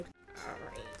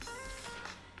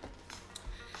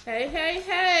Hey, hey,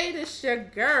 hey, this your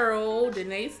girl,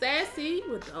 Danae Sassy,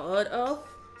 with the Art of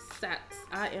Sex.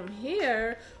 I am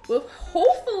here with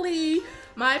hopefully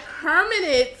my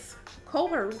permanent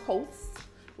co-host.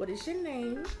 What is your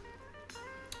name?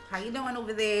 How you doing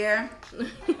over there?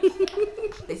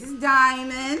 This is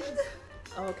Diamond.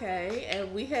 Okay,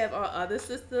 and we have our other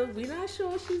sister. We're not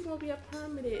sure if she's going to be a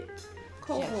permanent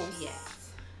co-host.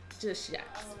 Just yet.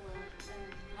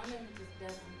 My name is just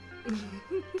Devin.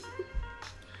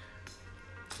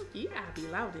 You gotta be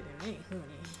louder than me, honey.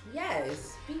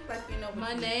 Yes, speak like you know.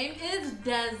 My name is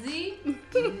Desi.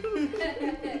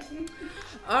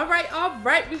 All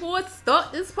right. We gonna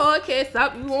start this podcast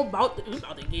up. We about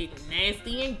to get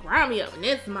nasty and grimy up in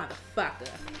this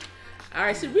motherfucker. All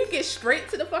right, should we get straight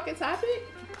to the fucking topic,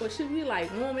 or should we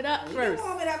like warm it up first?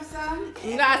 Warm it up some.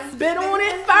 You gotta spit on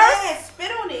it first. Yeah,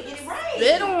 spit on it. Get it right.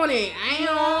 Spit on it.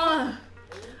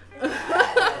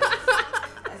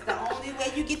 That's the only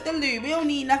way you get the lube. We don't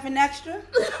need nothing extra.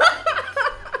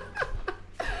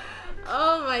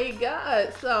 Oh my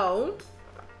god. So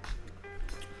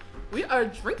we are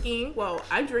drinking. Well,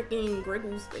 I'm drinking Grey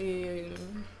Goose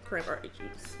and cranberry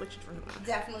juice. What you drinking?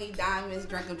 Definitely Diamond's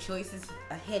drink of choice is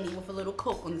a Henny with a little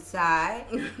Coke on the side.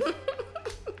 I'm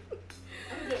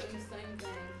drinking the same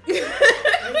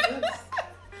thing.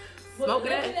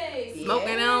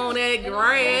 Smoking on that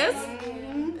grass.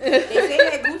 They say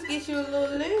that goose gets you a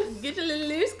little loose. Get your little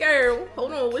loose, girl.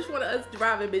 Hold on, which one of us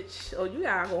driving, bitch? Oh, you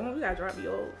gotta go home. You gotta drop me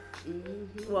off.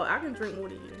 Mm-hmm. Well, I can drink more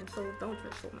than you, so don't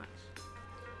drink so much.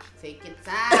 Take your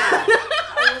time.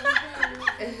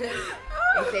 They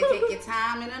say take your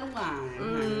time and unwind.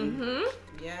 Mm-hmm.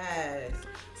 Yes.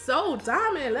 So,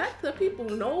 Diamond, let the people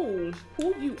know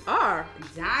who you are.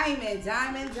 Diamond.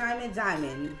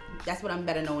 That's what I'm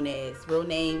better known as. Real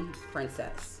name,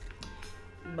 Princess.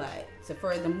 But to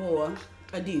furthermore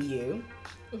ado you,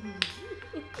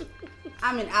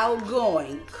 I'm an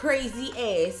outgoing, crazy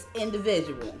ass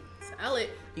individual. Tell it.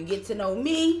 You get to know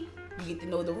me, you get to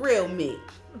know the real me.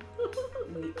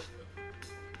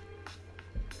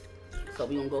 So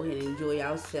we gonna go ahead and enjoy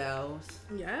ourselves.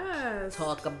 Yes.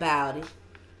 Talk about it.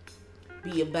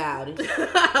 Be about it.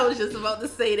 I was just about to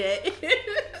say that.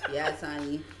 Yes,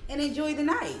 honey. And enjoy the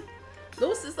night.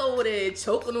 Lucy's over there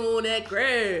choking on that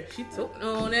grass. She choking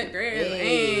on that grass.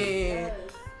 Hey. And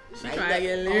she Right trying to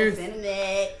get up loose. on the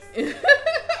next.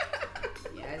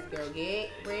 Yes, girl, get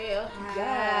real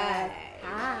high.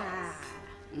 Yes.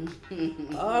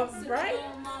 All Sipping right.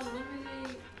 on my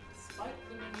lemonade, spiked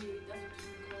lemonade, that's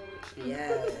what you call it.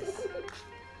 Yes.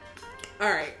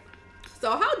 All right. So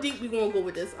how deep we gonna go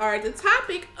with this? All right. The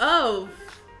topic of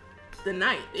the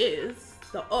night is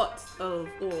the art of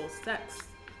oral sex.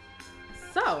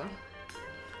 So,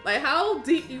 like, how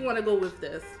deep do you want to go with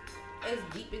this? As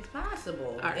deep as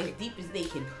possible. All right. As deep as they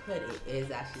can put it, as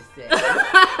I should say.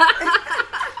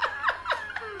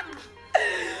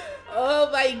 Oh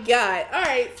my god. All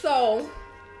right. So,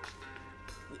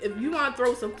 if you want to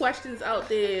throw some questions out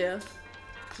there,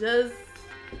 just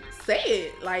say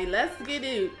it. Like, let's get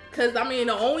it. Because, I mean,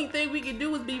 the only thing we can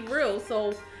do is be real.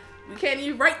 So, we can't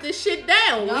even write this shit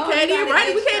down. No, we can't you even gotta write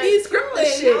it. get We can't even straight script to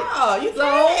this it. shit. No, you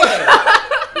So,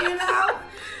 can't. You know?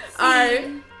 See, all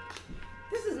right.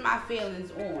 this is my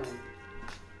feelings on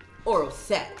oral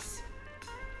sex.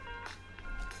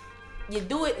 You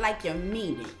do it like you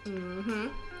mean it. Mm-hmm.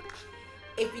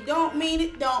 If you don't mean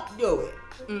it, don't do it.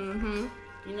 Mm-hmm.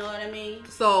 You know what I mean?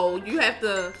 So, you have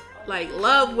to, like,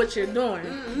 love what you're doing.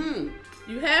 Mm-hmm.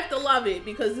 You have to love it.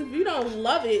 Because if you don't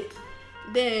love it,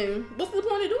 then what's the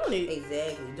point of doing it?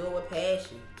 Exactly. Do it with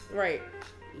passion. Right.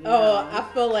 You Oh, know? I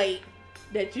feel like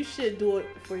that you should do it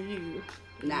for you,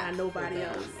 not nobody for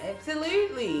them. else.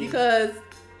 Absolutely. Because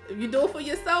if you do it for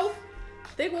yourself,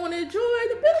 they're going to enjoy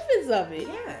the benefits of it.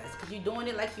 yes, because you're doing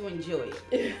it like you enjoy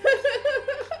it.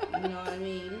 You know what I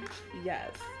mean?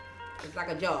 Yes. It's like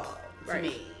a job to Right.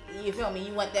 me. You feel me?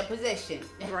 You want that position.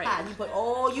 Right. You put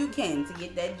all you can to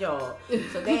get that job.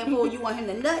 So therefore, you want him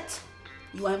to nut.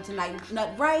 You want him to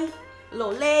nut right. A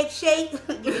little leg shake.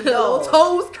 Give it Little all.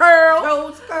 toes curl.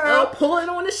 Toes curl. Pulling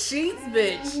on the sheets,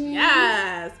 bitch. Mhm.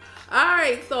 Yes. All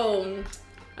right. So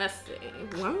let's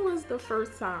see. When was the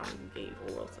first time you gave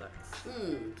oral sex?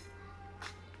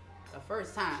 The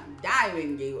first time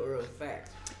Diamond gave oral sex.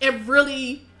 And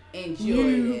really Enjoyed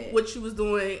knew it. what you was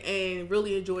doing and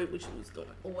really enjoyed what you was doing.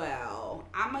 Well,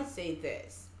 I'm going to say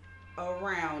this.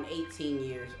 Around 18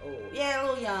 years old. Yeah, a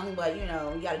little young, but you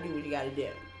know, you got to do what you got to do.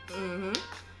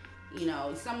 Mm-hmm. You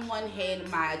know, someone had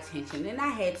my attention and I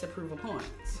had to prove a point.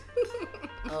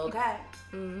 Okay?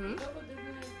 Mm-hmm. What would they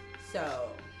do? So,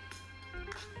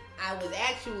 I was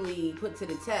actually put to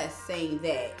the test saying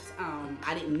that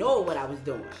I didn't know what I was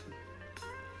doing.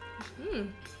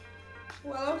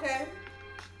 Well, okay.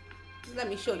 Let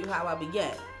me show you how I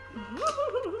began.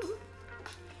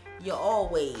 You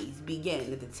always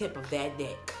begin at the tip of that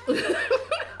dick.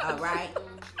 All right?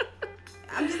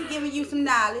 I'm just giving you some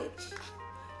knowledge.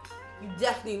 You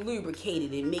definitely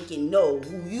lubricated and make it know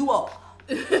who you are.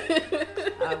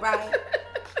 All right?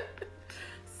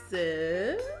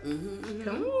 Sis,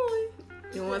 come on.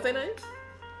 You want to say nothing?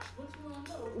 What you want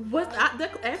to know?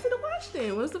 Answer the question.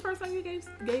 When was the first time you gave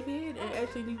head and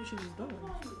actually knew what she was doing?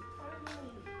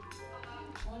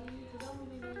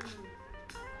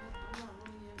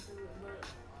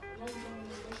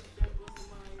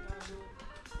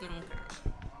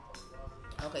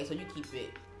 Okay, so you keep it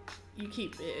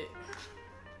PG-13.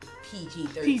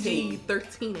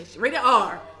 PG-13ish. Rated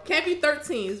R. Can't be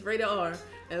 13. It's rated R.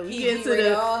 And we get into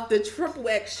the triple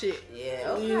X shit. Yeah,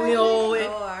 okay. You know it.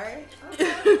 Alright.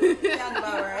 Okay. Sounds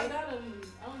about right. I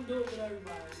don't do it with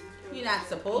everybody. You're not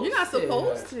supposed to. You're not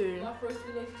supposed to. My first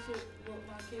relationship with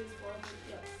my kids was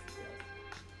yes.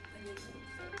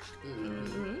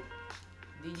 Mm-hmm.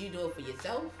 Did you do it for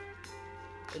yourself?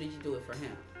 Or did you do it for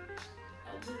him? I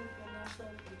did it for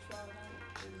myself to try it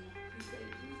out. And he said,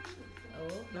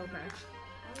 Oh, okay.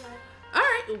 All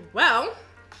right. Well.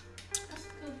 that's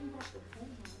because you have to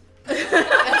phone.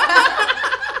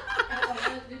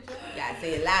 gotta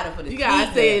say it louder for the You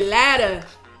gotta say it louder.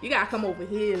 You gotta come over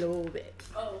here a little bit.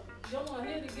 Oh, you don't want to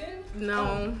hit again?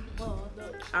 No. Oh, no.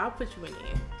 I'll put you in there.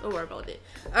 Don't worry about it.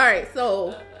 All right.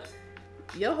 So,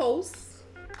 your host,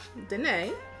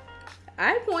 Danae,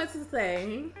 I want to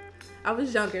say I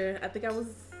was younger. I think I was,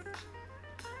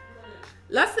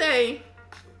 let's say,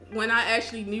 when I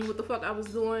actually knew what the fuck I was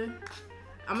doing,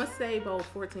 I'm going to say about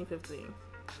 14, 15.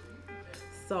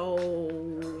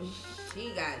 So,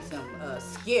 he got some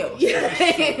skills.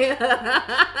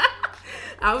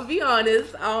 I'll be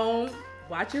honest,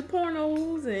 watching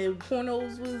pornos, and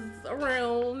pornos was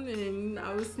around, and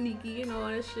I was sneaky and all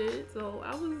that shit. So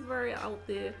I was very out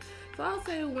there. So I'll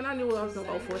say when I knew I was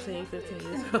about 14, 15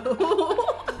 years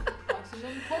old.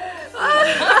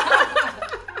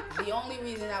 The only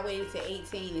reason I waited to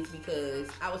 18 is because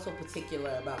I was so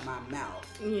particular about my mouth.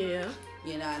 Yeah.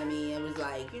 You know what I mean? It was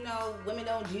like, women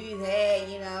don't do that,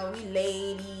 we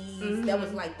ladies. Mm-hmm. That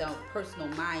was like the personal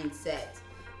mindset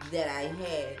that I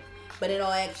had. But in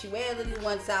all actuality,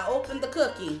 once I opened the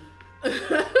cookie,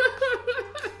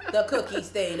 the cookie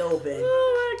stayed open.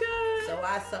 Oh my God. So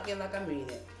I suck it like I mean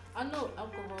it. I know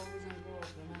alcohol was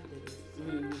involved when I did it.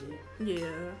 So.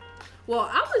 Yeah. Well,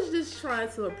 I was just trying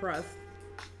to impress.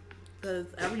 Because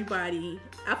I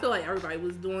feel like everybody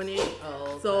was doing it.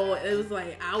 Oh, so it was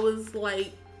like, I was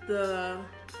like the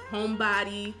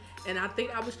homebody. And I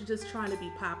think I was just trying to be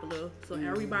popular. So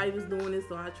everybody was doing it,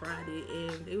 so I tried it.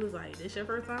 And it was like, this your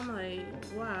first time? I'm like,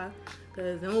 why?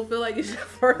 Because it don't feel like it's your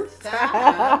first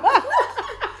time.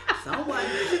 Someone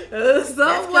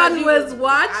was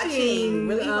watching.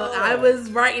 Really I was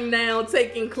writing down,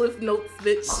 taking cliff notes,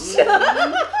 bitch.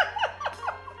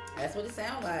 That's what it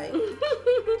sounds like.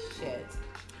 Shit.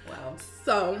 Wow.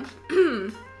 So,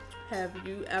 have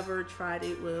you ever tried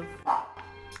it with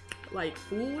like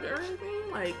food or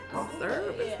anything? Like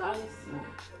syrup and stuff?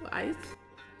 Ice.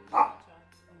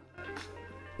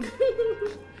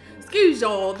 Excuse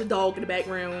y'all, the dog in the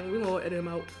background. We won't edit him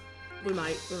out. We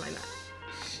might not.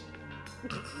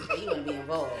 You want to be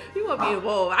involved. You want to be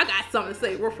involved. I got something to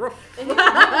say. Ruff, ruff. He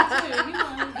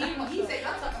He said,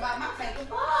 I'm talking about my tank of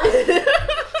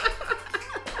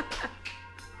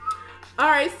All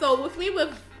right, so with me,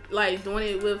 with like doing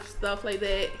it with stuff like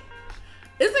that,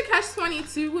 it's a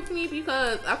catch-22 with me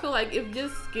because I feel like if your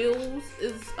skills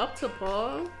is up to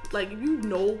par, like if you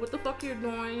know what the fuck you're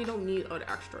doing, you don't need all the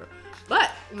extra.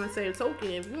 But on the same token,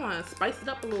 if you want to spice it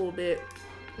up a little bit,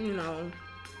 then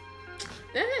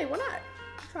hey, why not?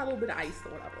 Try a little bit of ice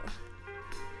or whatever.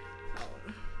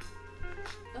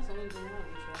 That's the only thing I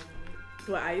haven't tried.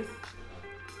 What ice?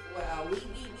 Well, we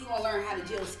gonna learn how to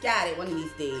Jill Scott it one of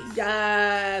these days.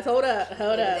 Guys, hold up.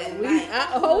 That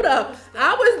Hold up.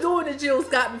 I was doing the Jill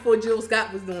Scott before Jill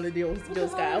Scott was doing the Jill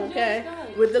Scott, okay?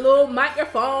 With the little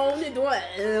microphone and doing.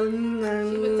 She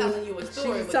was telling you a story. She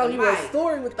was with telling the you a mic.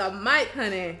 story with the mic,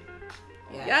 honey.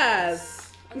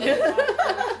 Yes.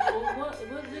 What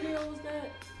video was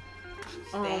that?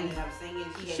 Standing up singing.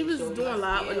 She was doing a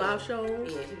live show. Yeah,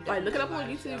 she was Like, look it up doing a on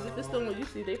live YouTube. show. If it's still on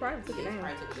YouTube, they probably took it Yeah, down.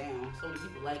 probably took it down. So many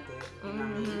people like that. You know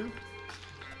what I mean?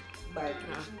 But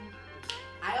Yeah.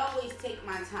 I always take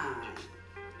my time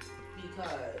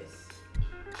because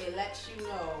It lets you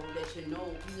know that you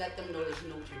let them know that you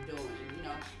know what you're doing, you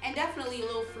know. And definitely a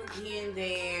little fruit here and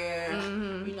there.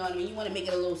 Mm-hmm. You know what I mean? You want to make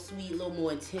it a little sweet, a little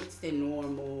more intense than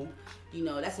normal. You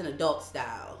know, that's an adult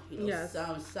style. You know, Yes.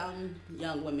 Some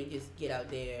young women just get out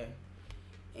there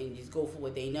and just go for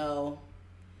what they know.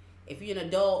 If you're an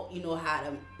adult, you know how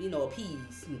to,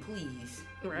 appease and please.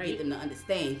 Right. Get them to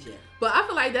understand you. But I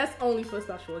feel like that's only for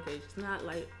special occasions, not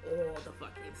like all the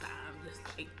fucking time. Just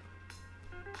like,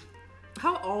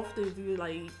 how often do you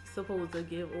like supposed to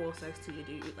give oral sex to your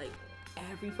dude? Like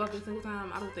every fucking single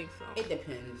time? I don't think so. It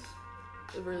depends.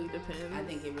 It really depends. I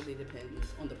think it really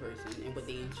depends on the person and what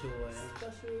they enjoy.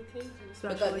 Special occasions.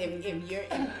 Because if you're,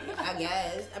 I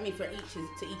guess, I mean, to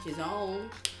each his own.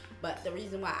 But the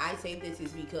reason why I say this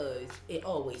is because it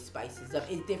always spices up.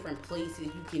 It's different places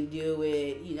you can do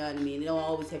it. You know what I mean? It don't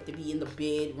always have to be in the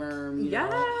bedroom. You know?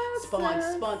 Yes.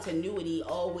 Spontaneity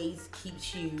always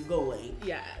keeps you going.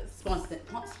 Yes. What is it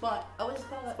called?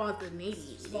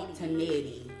 Spontaneity.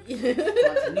 Spontaneity,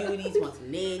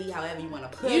 however you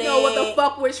want to put it. You know what the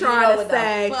fuck we're trying to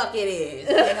say. What the fuck it is.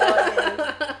 You know what I mean?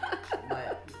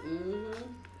 But,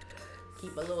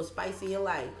 keep a little spice in your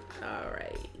life. All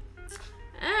right.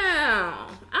 I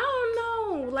don't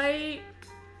know. Like,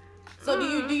 so do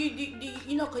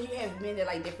you know, because you have men that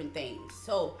like different things.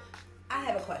 So I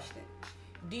have a question.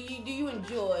 Do you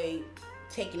enjoy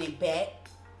taking it back?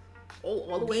 Oh,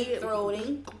 all the way Deep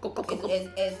throating,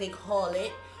 as they call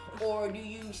it, or do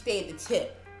you stay at the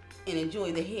tip and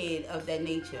enjoy the head of that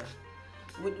nature?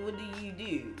 What do you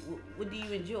do? What do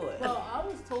you enjoy? Well, I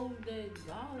was told that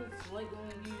guys like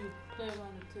when you play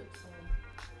around the tip, so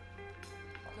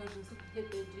because it's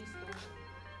hit their G-spot.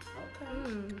 Okay.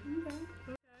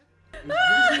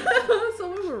 So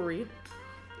where were we?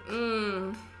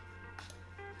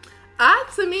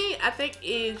 To me, I think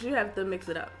is you have to mix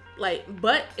it up. Like,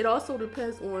 but it also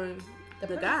depends on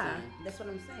the guy. That's what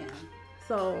I'm saying.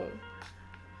 So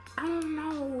I don't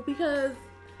know, because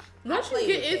once you play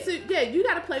get with into you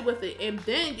gotta play with it, and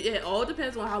then it all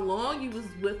depends on how long you was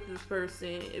with this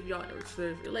person. If y'all in a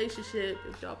serious relationship,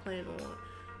 if y'all plan on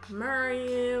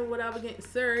marrying, whatever, getting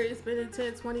serious, spending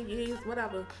 10, 20 years,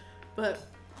 whatever. But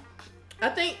I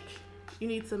think you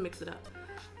need to mix it up.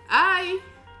 I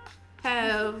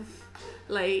have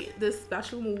like this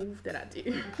special move that I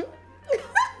do.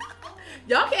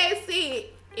 Y'all can't see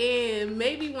it. And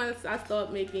maybe once I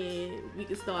start we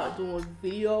can start doing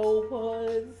video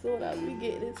pods or whatever, we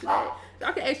get into that.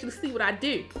 Y'all can actually see what I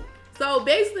do. So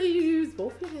basically you use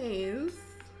both your hands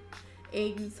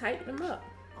and you tighten them up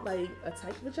like a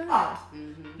tight vagina.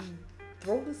 You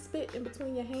throw the spit in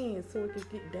between your hands so it can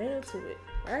get down to it,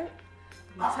 right?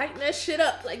 You tighten that shit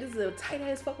up like it's a tight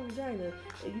ass fucking vagina,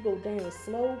 and you go down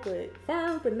slow but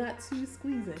firm, but not too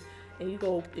squeezing. And you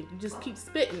just keep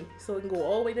spitting so it can go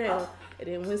all the way down. And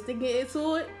then once they get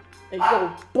into it, and you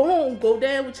go boom, go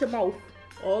down with your mouth,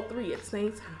 all three at the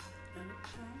same time.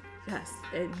 Yes,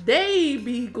 and they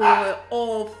be going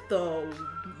off the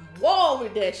wall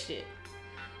with that shit.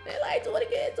 They like, do it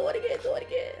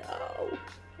again. Oh,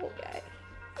 okay.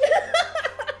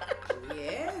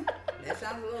 Yeah, that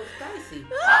sounds a little spicy.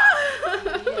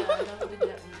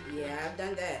 Yeah, I've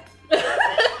done that.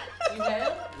 You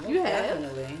have? You have?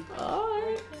 Definitely.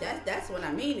 Alright. That's what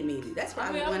I mean. That's why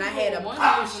I when I was had a doing one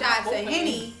couple thing, shots of both of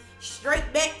Henny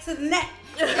straight back to the neck.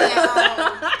 And,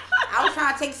 I was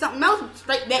trying to take something else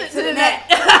straight back to the neck.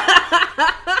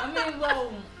 I mean,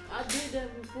 well, I did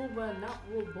that before, but not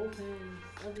with both hands.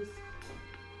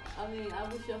 I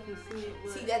wish y'all could see it.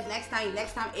 But See that next time,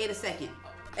 add a second.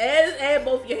 Add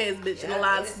both your hands, bitch, and a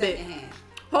lot of add a spit. second hand.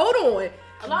 Hold on.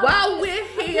 While we're I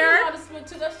do here. know how to spit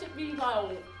too. That should be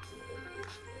like.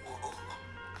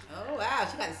 Oh wow,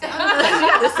 she got the sound. She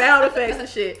got the sound effects and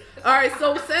shit. Alright,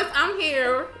 so since I'm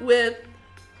here with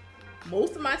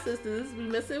most of my sisters, we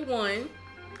missing one.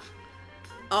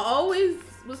 I always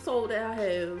was told that I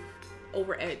have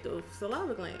overactive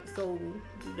saliva glands. So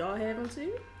do y'all have them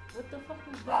too? What the fuck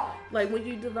is that? Like when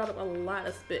you develop a lot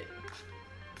of spit.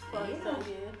 Yeah.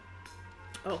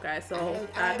 Okay, so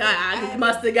I I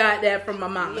must have got that from my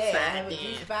mama's Yeah, I side. have a then.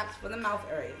 juice box for the mouth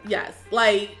area. Yes,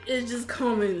 like it's just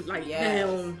coming like Yes.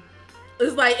 down.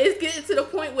 It's like it's getting to the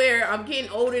point where I'm getting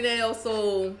older now,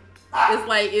 so it's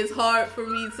like it's hard for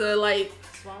me to like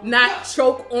not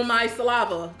choke on my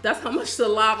saliva. That's how much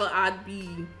saliva I'd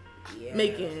be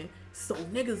making. So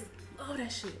niggas love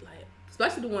that shit, like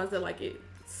especially the ones that like it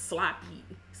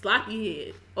sloppy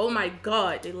head. Oh my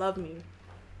god, they love me.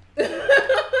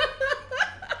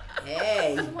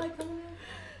 Hey, Somebody come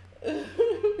in? you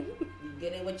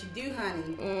good at what you do,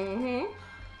 honey. Mm-hmm.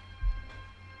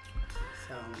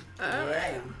 So, All yeah.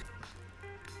 right.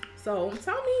 So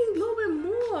tell me a little bit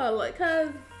more, like, cause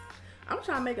I'm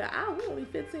trying to make an hour. We're only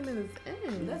 15 minutes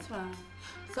in. That's fine.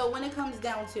 So when it comes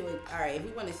down to it, all right, if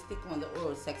we want to stick on the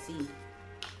oral sex scene,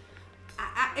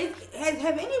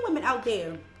 have any women out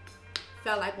there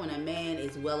felt like when a man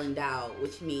is well endowed,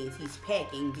 which means he's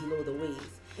packing below the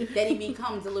waist, that it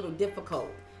becomes a little difficult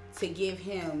to give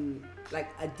him like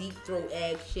a deep throat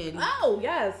action? Oh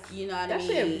yes, you know what that I mean.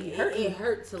 Shit be hurting. It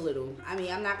hurts a little. I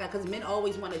mean, I'm not gonna, because men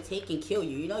always want to take and kill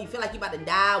you. You know, you feel like you about to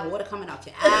die, water coming out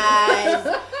your eyes.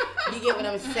 You get what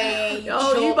I'm saying?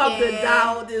 You about to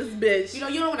die with this bitch. You know,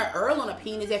 you don't want to Earl on a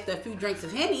penis after a few drinks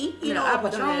of Henny. You know, I've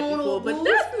done that before, but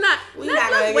that's not.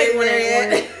 Let's wait on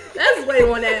that one. Let's wait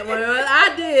on that one.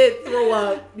 I did throw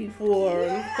up before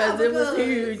because it was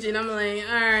huge, and I'm like,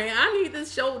 all right, I need to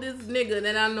show this nigga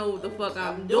that I know what the fuck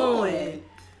I'm doing.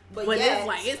 But yes, it's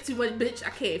like, it's too much, bitch.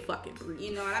 I can't fucking breathe.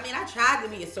 You know what I mean? I tried to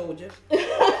be a soldier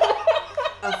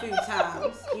a few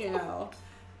times, you know.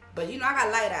 But, you know, I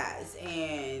got light eyes,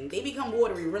 and they become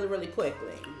watery really, really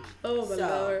quickly. Oh, my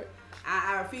Lord.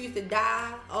 I refuse to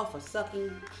die off of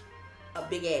sucking a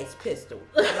big-ass pistol.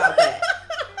 How about that?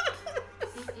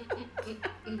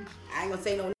 I ain't gonna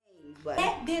say no names, but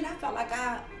back then I felt like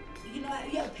you know,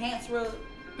 you have pants rub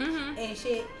and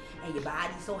shit, and your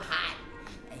body's so hot,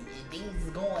 and things is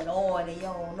going on, and you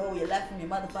don't know your left from your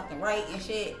motherfucking right and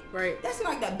shit. Right. That's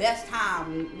like the best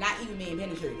time, not even being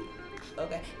penetrated.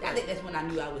 Okay, I think that's when I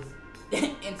knew I was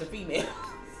into females.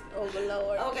 Oh my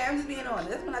Lord. Okay, I'm just being honest.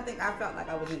 That's when I think I felt like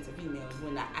I was into females,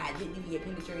 when I didn't even get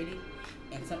penetrated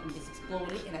and something just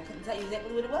exploded and I couldn't tell you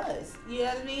exactly what it was. You know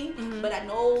what I mean? Mm-hmm. But I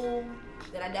know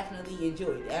that I definitely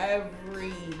enjoyed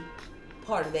every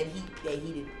part of that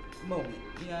heated moment.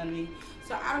 You know what I mean?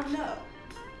 So I don't know.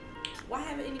 Why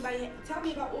haven't anybody tell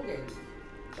me about orgasm?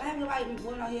 Why haven't nobody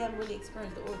one out here haven't really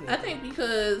experienced the orgasm? I think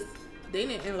because they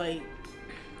didn't like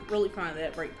really find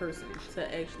that right person to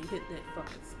actually hit that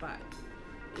fucking spot.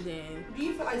 And then do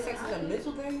you feel like sex is a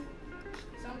mental thing?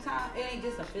 Sometimes it ain't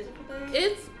just a physical thing?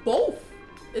 It's both.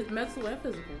 It's mental and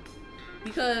physical.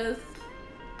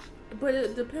 But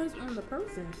it depends on the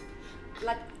person.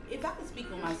 Like, if I could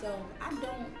speak on myself, I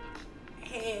don't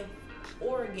have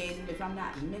orgasm if I'm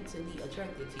not mentally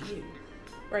attracted to you.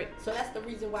 Right. So that's the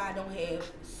reason why I don't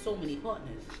have so many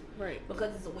partners. Right.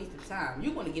 Because it's a waste of time.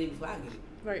 You're going to get it before I get it.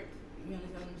 Right. You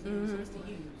understand what I'm saying? So it's to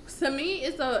use. To me,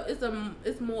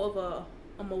 it's more of a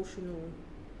emotional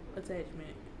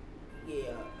attachment.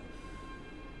 Yeah.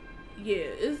 Yeah,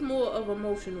 it's more of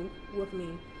emotional with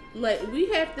me. Like we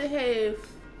have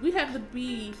to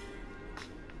be.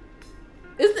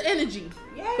 It's the energy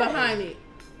behind it.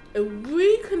 If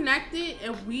we connected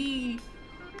and we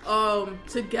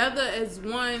together as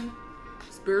one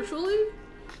spiritually,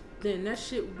 then that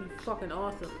shit would be fucking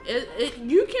awesome.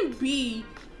 You can be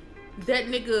that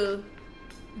nigga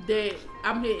that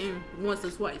I'm hitting once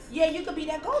or twice. Yeah, you could be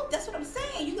that go. That's what I'm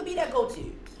saying. You could be that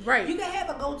go-to. Right. You can have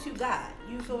a go-to guy.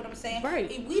 You feel what I'm saying? Right.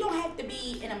 We don't have to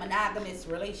be in a monogamous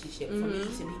relationship for me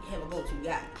to have a go-to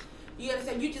guy. You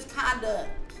understand? You just kind of,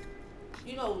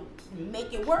 you know,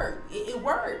 make it work. It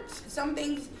works. Some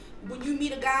things, when you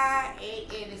meet a guy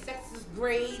and the sex is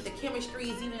great, the chemistry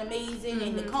is even amazing,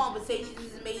 and the conversation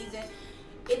is amazing,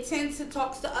 it tends to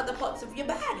talk to other parts of your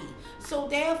body. So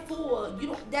therefore,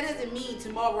 that doesn't mean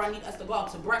tomorrow I need us to go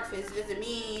out to breakfast. It doesn't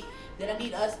mean that I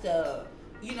need us to,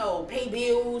 you know, pay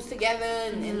bills together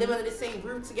and live under the same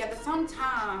roof together.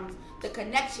 Sometimes the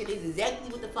connection is exactly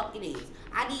what the fuck it is.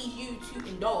 I need you to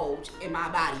indulge in my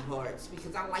body parts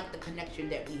because I like the connection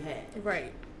that we have.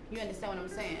 Right. You understand what I'm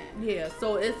saying? Yeah,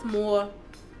 so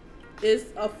it's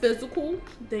a physical,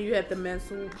 then you have the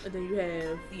mental, and then you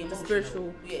have the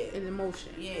spiritual and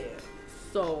emotion. Yeah.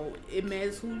 So it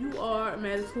matters who you are, it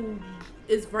matters who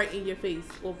is right in your face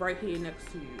or right here next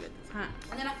to you at the time.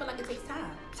 And then I feel like it takes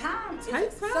time. Time is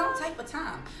Some type of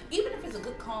time. Even if it's a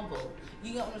good combo,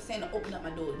 you know what I'm saying, to open up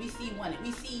my doors. We see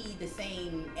the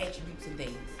same attributes and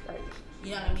things. Right.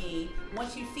 You know what I mean?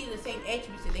 Once you see the same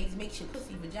attributes and things, makes your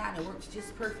pussy vagina works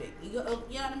just perfect. You know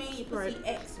what I mean? Your pussy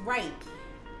acts right.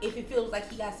 If it feels like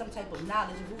he got some type of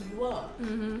knowledge of who you are.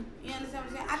 Mm-hmm. You understand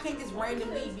what I'm saying? I can't just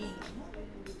randomly be...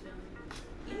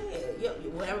 Yeah,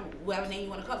 whatever name you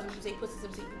want to call it. Some people say pussy,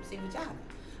 some people say vagina.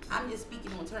 I'm just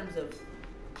speaking on terms of,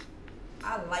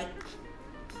 I like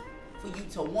for you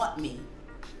to want me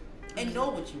and know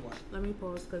what you want. Let me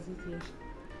pause because he's here.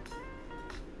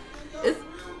 That's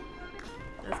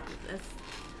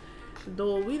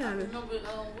though we done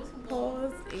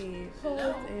pause.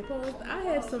 I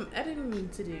have some editing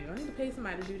to do. I need to pay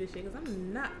somebody to do this shit because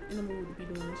I'm not in the mood to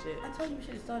be doing this shit. I told you we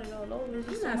should have started all over.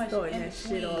 I'm not starting that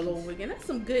shit all over again. That's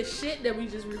some good shit that we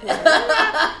just recorded. I'm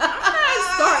not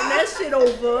starting that shit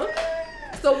over.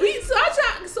 So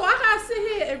I gotta sit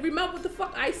here and remember what the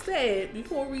fuck I said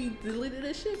before we deleted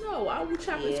this shit. No, I will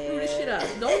chop and screw this shit up.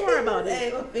 Don't worry about it.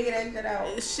 Hey, we'll figure that shit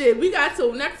out. Shit, we got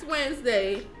till next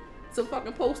Wednesday to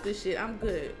fucking post this shit. I'm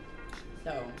good.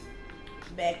 So,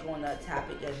 back on the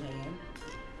topic at hand.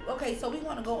 Okay, so we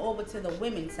want to go over to the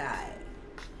women's side.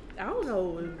 I don't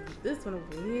know if this one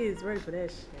over here is ready for that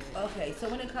shit. Okay, so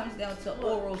when it comes down to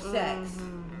oral sex,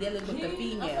 dealing with the I'm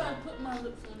female. trying to put my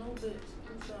lips on no bitch.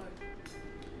 I'm sorry.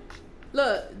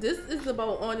 Look, this is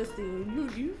about honesty.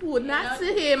 You would not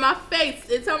sit here in my face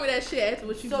and tell me that shit after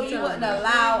what you So be you telling wouldn't me.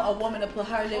 allow a woman to put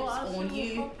her lips on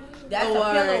you? That's a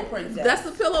pillow princess. That's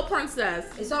a pillow princess.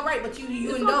 It's all right, but you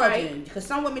It's indulging alright. because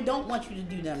some women don't want you to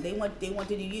do them. They want to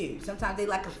do you. Sometimes they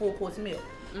like a full course meal.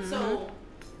 So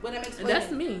when I'm explaining,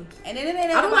 That's me. And then it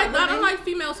ain't I don't about like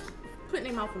females putting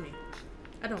their mouth on me.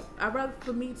 I don't. I'd rather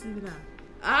for me to be done.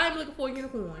 I'm looking for a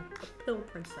unicorn, a pillow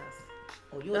princess.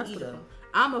 Oh, you're an eater.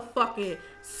 I'm a fucking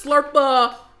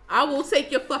slurper. I will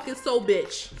take your fucking soul,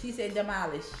 bitch. She said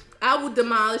demolish. I will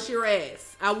demolish your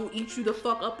ass. I will eat you the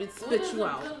fuck up and spit you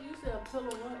out. You said a pillow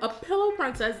what? A pillow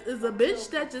princess is a bitch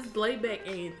that just lay back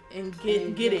and get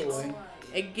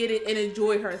it and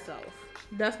enjoy herself.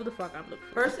 That's what the fuck I'm looking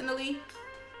for. Personally,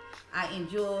 I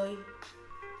enjoy,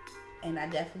 and I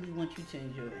definitely want you to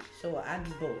enjoy it. So I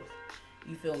do both.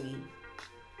 You feel me?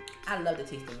 I love the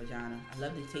taste of vagina. I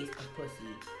love the taste of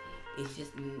pussy. It's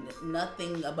just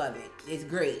nothing above it. It's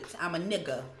great. I'm a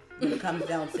nigga when it comes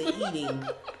down to eating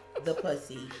the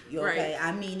pussy. You okay? Right.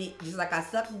 I mean it. Just like I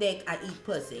suck dick, I eat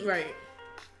pussy. Right.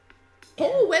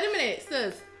 Oh, wait a minute,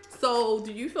 sis. So,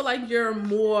 do you feel like you're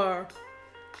more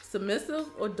submissive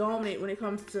or dominant when it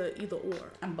comes to either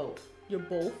or? I'm both. You're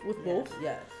both with both?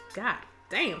 Yes. God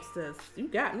damn, sis. You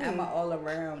got me. I'm an all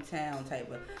around town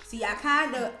type of. See,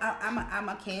 I'm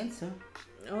a Cancer.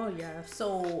 Oh, yes.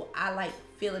 So I like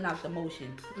feeling out the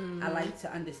motion. I like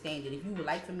to understand it. If you would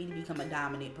like for me to become a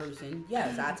dominant person,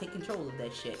 yes, I'll take control of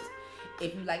that shit.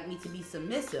 If you like me to be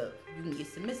submissive, you can get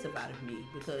submissive out of me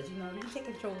because you take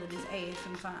control of this ass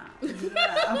sometimes.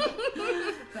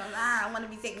 Sometimes I want to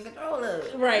be taking control of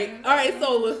it. Right. All right.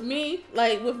 So with me,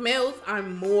 like with males,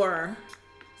 I'm more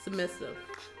submissive.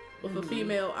 With a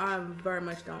female, I'm very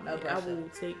much dominant. I will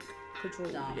take control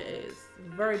of your ass.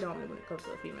 Very dominant when it comes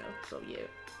to a female. So yeah.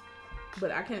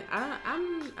 But I can't. I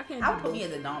can't. I'll put me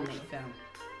as a dominant femme.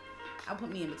 I'll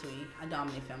put me in between a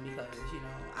dominant femme because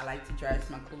I like to dress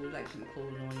my clothes, I like to put my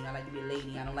clothes on. I like to be a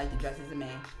lady. I don't like to dress as a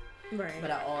man. Right. But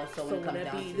I also so when it comes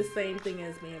down be to the same thing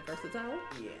as being versatile?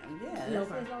 Yeah.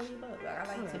 That's all about. I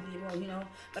like to be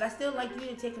but I still like you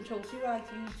to take control too. I like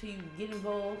you to get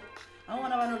involved. I don't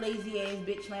want to run no lazy ass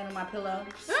bitch laying on my pillow,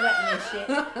 sweating and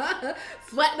shit.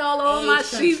 Sweating all over my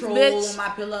sheets, bitch. On my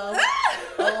pillow.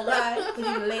 Oh God,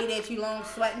 because you lay there too long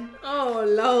sweating. Oh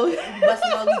Lord.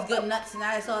 Busting all these good nuts and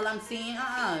that's all I'm seeing.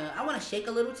 I want to shake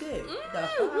a little too. The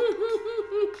fuck?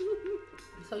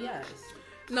 So yes.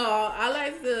 No, I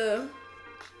like to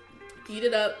eat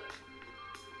it up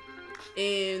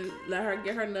and let her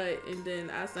get her nut, and then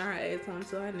I send her ass home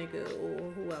to her nigga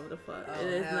or whoever the fuck.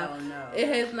 Oh, no. It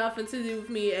has nothing to do with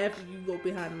me after you go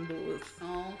behind them doors.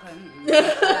 Oh, okay.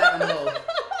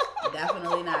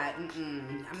 Definitely not.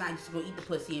 I'm not just gonna eat the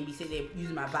pussy and be sitting there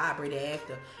using my vibrator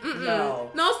after.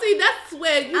 No. No, see, that's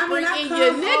where you bring in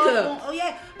your nigga. Oh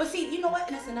yeah, but see, you know what?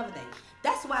 And that's another thing.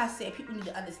 That's why I said people need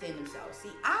to understand themselves.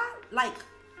 See, I like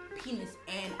penis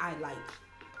and I like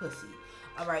pussy.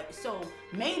 All right, so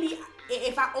maybe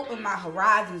if I open my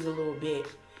horizons a little bit,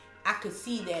 I could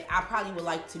see that I probably would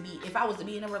like to be. If I was to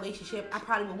be in a relationship, I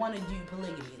probably would want to do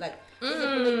polygamy. Like, is it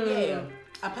polygamy? Yeah,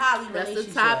 a poly relationship. That's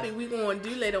the topic we gonna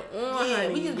do later on. Yeah,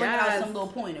 honey. we just bring out some little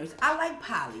pointers. I like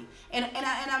poly, and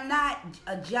I'm not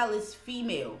a jealous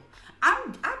female.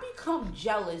 I become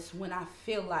jealous when I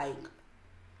feel like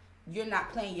you're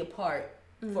not playing your part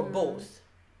for both.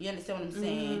 You understand what I'm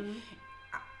saying?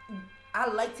 I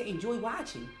like to enjoy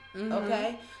watching.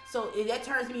 Okay, so that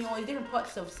turns me on. There's different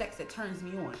parts of sex that turns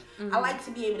me on. I like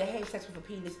to be able to have sex with a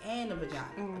penis and a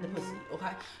vagina, the pussy.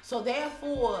 Okay, so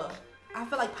therefore, I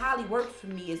feel like poly works for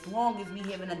me as long as we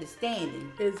have an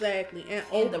understanding. Exactly, and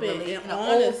open and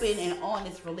honest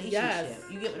relationship. Yes.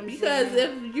 You get what I'm saying? Because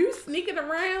if you sneaking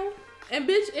around and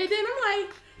bitch, and then I'm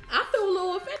like, I feel a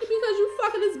little offended because you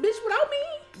fucking this bitch without me.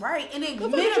 Right, and then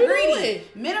What men you are greedy. doing?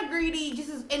 Men are greedy, just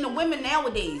as, and the women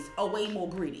nowadays are way more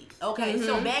greedy. Okay,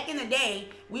 so back in the day,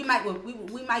 we might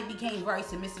became very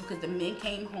submissive because the men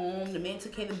came home, the men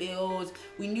took care of the bills.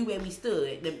 We knew where we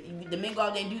stood. The men go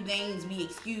out there and do things, we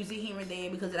excuse it here and there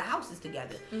because of the houses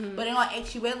together. But in all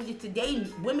actuality, today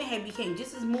women have became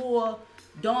just as more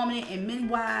dominant and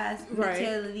men-wise Right.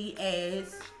 mentality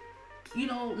as, you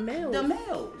know, Males. the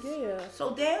males. Yeah. So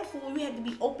therefore, you have to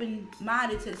be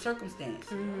open-minded to the circumstance.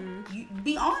 Mm-hmm. You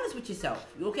be honest with yourself.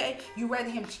 Okay, you rather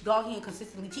him dog him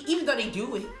consistently cheat, even though they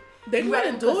do it. They You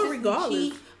rather gonna him do it consistently regardless.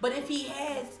 cheat, but if he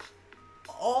has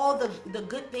all the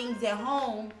good things at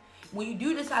home, when you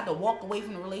do decide to walk away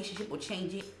from the relationship or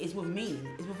change it, it's with meaning.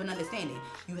 It's with an understanding.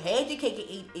 You had your cake and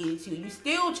ate it too. You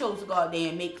still chose to go out there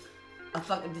and make a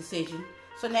fucking decision.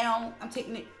 So now I'm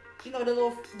taking it, you know,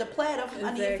 the platter from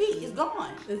under your feet. It's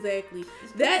gone. Exactly.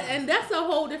 It's That gone. and that's a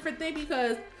whole different thing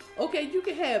because okay, you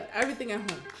can have everything at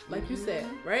home, like you said,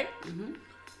 right? Mm-hmm.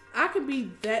 I can be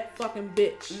that fucking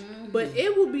bitch, Mhm. but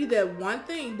it will be that one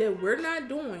thing that we're not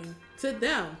doing to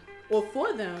them or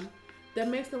for them that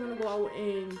makes them want to go out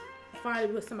and find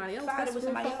it with somebody else. Find it That's with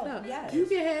real somebody fucked else, up. yes. You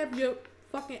can have your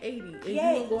fucking 80 and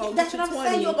Yeah, you gonna go out that's with what your I'm 20.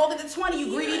 saying. You'll go get the 20, you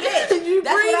greedy bitch. You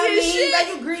That's what I greedy as mean. shit. Like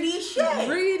you greedy as shit.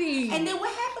 Greedy. And then what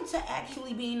happened to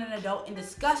actually being an adult and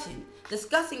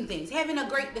discussing things, having a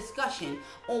great discussion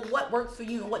on what works for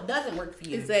you and what doesn't work for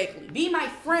you. Exactly. Be my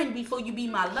friend before you be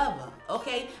my lover.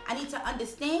 Okay, I need to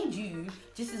understand you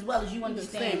just as well as you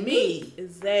understand me.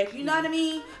 Exactly. You know what I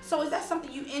mean? So is that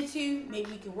something you into?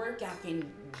 Maybe we can work. I can,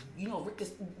 you know, work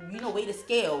this, you know, weigh the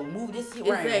scale, move this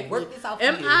around, Exactly. work this out for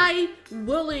Am you. I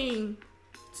willing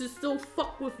to still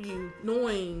fuck with you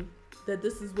knowing that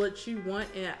this is what you want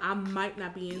and I might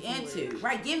not be into it?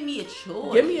 Right? Give me a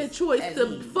choice. Give me a choice at to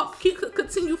least.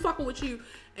 continue fucking with you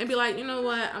and be like, you know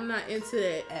what? I'm not into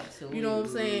that. Absolutely. You know what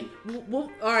I'm saying? Well,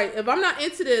 all right, if I'm not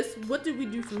into this, what do we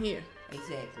do from here?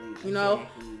 Exactly. You know?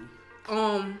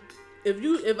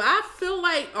 If I feel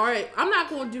like, all right, I'm not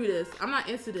going to do this. I'm not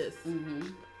into this. Mm-hmm.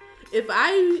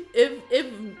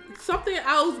 If something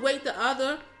outweighs the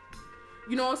other,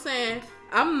 you know what I'm saying?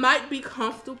 I might be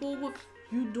comfortable with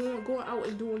you going out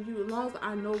and doing you as long as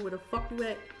I know where the fuck you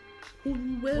at, who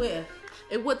you with,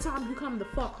 and what time you come the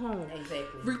fuck home.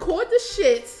 Exactly. Record the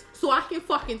shit so I can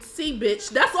fucking see, bitch.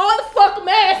 That's all the fuck I'm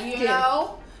asking. You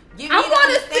know? Give me I to wanna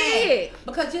understand. see it.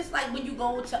 Because just like when you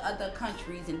go to other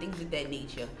countries and things of that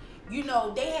nature, you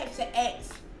know, they have to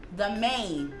ask the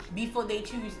main before they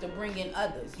choose to bring in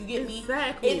others. You get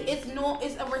Exactly. me?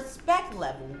 It's a respect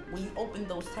level when you open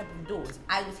those type of doors.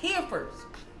 I was here first.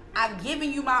 I've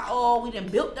given you my all. We done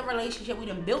built the relationship. We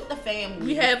done built the family.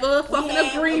 We have a fucking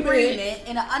agreement.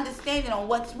 And an understanding on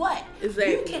what's what.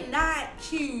 Exactly. You cannot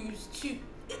choose to.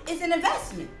 It's an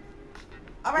investment.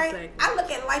 All right. Exactly. I look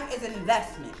at life as an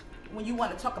investment when you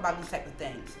want to talk about these type of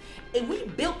things. If we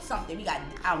built something, we got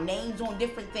our names on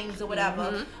different things or whatever,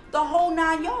 Mhm. the whole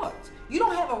 9 yards. You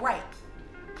don't have a right.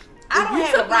 I don't You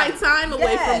have took a right. my time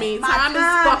away from me. my Time is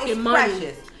fucking money.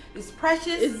 Precious. It's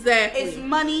precious. Exactly. It's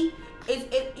money.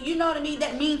 You know what I mean?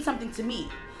 That means something to me.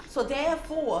 So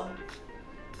therefore,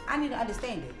 I need to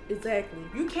understand it. Exactly.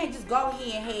 You can't just go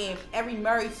here and have every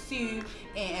Murray, Sue,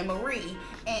 and Marie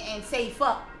and say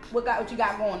fuck what you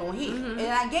got going on here. Mhm. And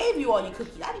I gave you all your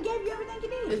cookies. I done gave you everything you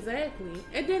needed. Exactly.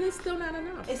 And then it's still not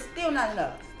enough. It's still not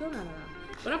enough. Still not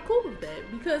enough. But I'm cool with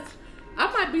that because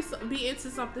I might be into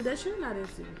something that you're not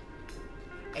into.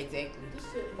 Exactly. This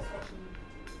shit is fucking.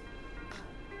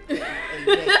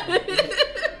 Exactly.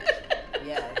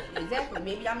 Yeah, exactly.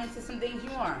 Maybe I'm into some things you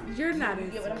aren't. You're not You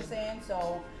into get what I'm it. saying?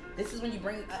 So this is when you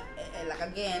bring, like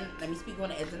again, let me speak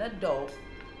on it as an adult.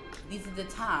 This is the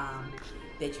time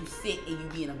that you sit and you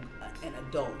be an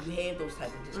adult. You have those type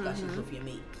of discussions Mhm. with your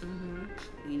mate.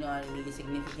 Mm-hmm. You know what I mean? Your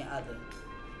significant other.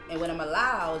 And when I'm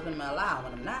allowed is when I'm allowed.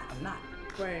 When I'm not, I'm not.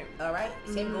 Right. All right?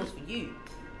 Same Mhm. goes for you.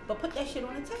 But put that shit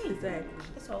on the table. Exactly.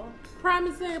 That's all. Prime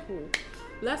example.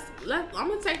 I'm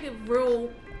gonna take it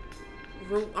real.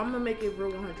 I'm gonna make it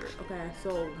real 100. Okay,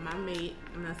 so my mate,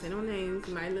 I'm not saying no names,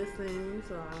 you might listen,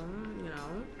 so you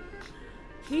know,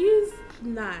 he's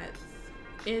not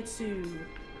into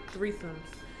threesomes.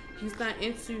 He's not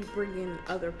into bringing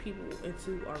other people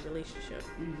into our relationship.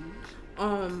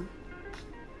 Mm-hmm.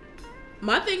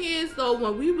 My thing is though,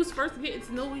 when we was first getting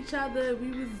to know each other,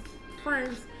 we was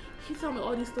friends. He told me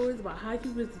all these stories about how he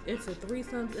was into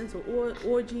threesomes, into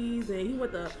orgies, and he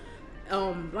went to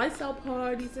lifestyle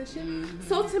parties and shit. Mm-hmm.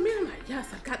 So to me, I'm like, yes,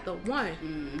 I got the one.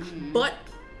 Mm-hmm. But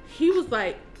he was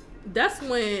like, that's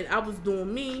when I was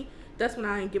doing me. That's when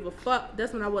I didn't give a fuck.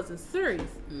 That's when I wasn't serious.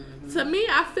 Mm-hmm. To me,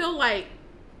 I feel like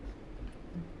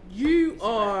you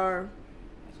are.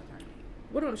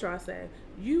 What am I trying to say?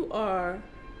 You are.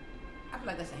 I feel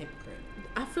like that's a hypocrite.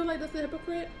 I feel like that's a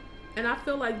hypocrite, and I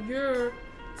feel like you're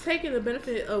taking the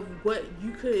benefit of what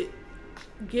you could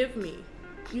give me.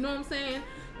 You know what I'm saying?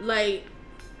 Like,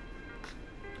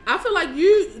 I feel like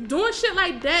you doing shit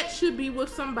like that should be with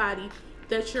somebody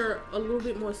that you're a little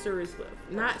bit more serious with,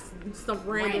 not some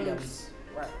randoms.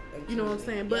 Right. You know what I'm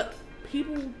saying? But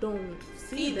people don't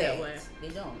see that way. They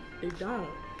don't. They don't.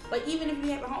 But even if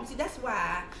you have a home, see, that's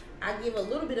why I give a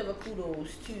little bit of a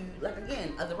kudos to, like,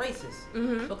 again, other races.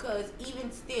 Mm-hmm. Because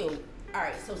even still, all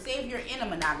right, so say if you're in a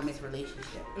monogamous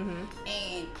relationship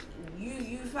and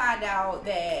you find out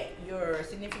that your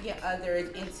significant other is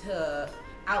into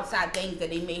outside things that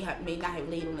they may not have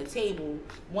laid on the table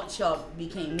once y'all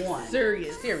became one.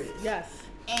 Serious. Yes.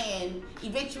 And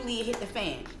eventually it hit the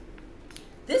fan.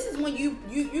 This is when you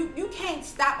can't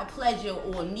stop a pleasure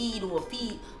or a need or a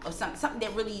feed of something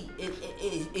that really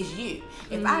is you.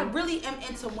 If I really am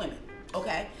into women,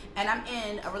 okay, and I'm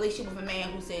in a relationship with a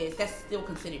man who says that's still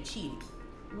considered cheating.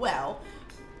 Well,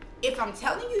 if I'm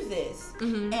telling you this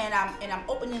and I'm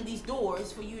opening these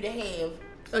doors for you to have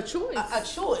a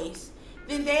choice,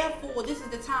 then therefore this is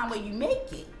the time where you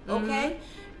make it, okay?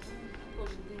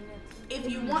 If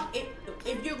you want,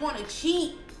 if you're going to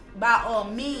cheat, by all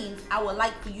means, I would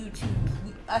like for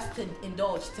us to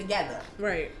indulge together.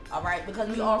 Right. All right, because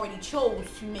we already chose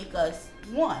to make us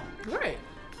one. Right.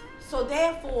 So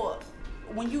therefore,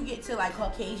 when you get to like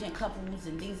Caucasian couples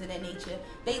and things of that nature,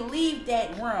 they leave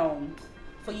that room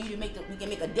for you to we can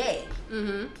make a day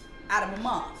out of a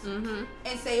month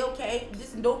and say, okay,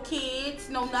 this no kids,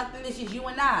 no nothing. This is you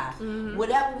and I.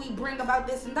 Whatever we bring about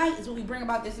this night is what we bring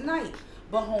about this night.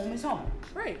 But home is home.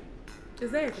 Right.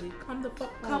 Exactly. Come the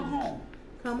fuck home. Come home.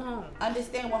 Come home.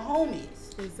 Understand what home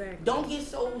is. Exactly. Don't get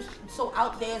so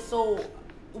out there, so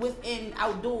within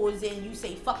outdoors, and you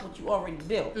say fuck what you already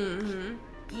built.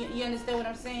 You understand what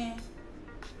I'm saying?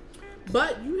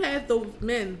 But you have those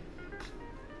men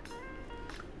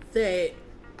that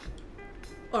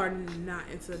are not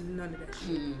into none of that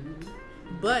shit.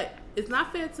 But it's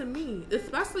not fair to me,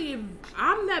 especially if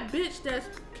I'm that bitch that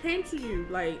came to you.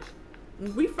 Like,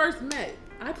 when we first met,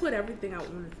 I put everything out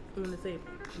on the table.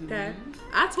 Okay?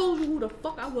 I told you who the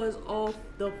fuck I was off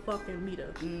the fucking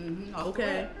meter.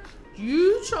 Okay?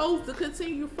 You chose to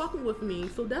continue fucking with me,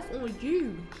 so that's on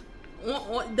you.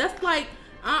 That's like,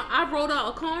 I wrote out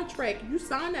a contract. You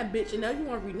signed that bitch, and now you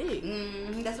want to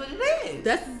renege. That's what it is.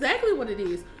 That's exactly what it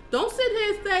is. Don't sit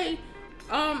here and say,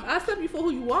 I accept you for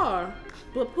who you are,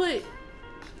 but put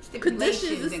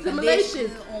conditions and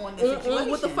stimulations on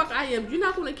what the fuck I am. You're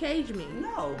not going to cage me.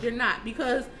 No. You're not.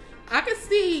 Because I can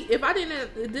see if I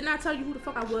did not tell you who the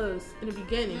fuck I was in the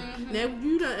beginning. Now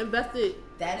you done invested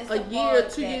a year,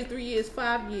 2 years, 3 years,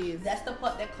 5 years. That's the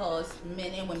part that caused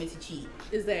men and women to cheat.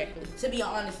 Exactly. To be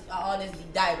honest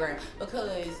diagram.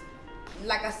 Because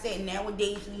like I said,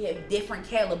 nowadays we have different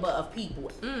caliber of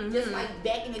people. Just like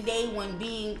back in the day when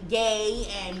being gay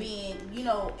and being,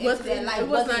 into that life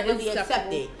wasn't really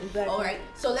accepted. Exactly. All right.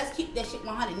 So let's keep that shit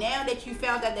 100. Now that you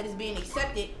found out that it's being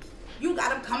accepted, you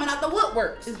got them coming out the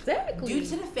woodworks. Exactly. Due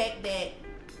to the fact that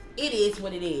it is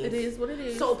what it is. It is what it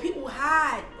is. So people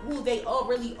hide who they all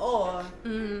really are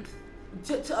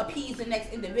to appease the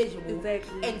next individual.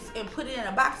 Exactly. And put it in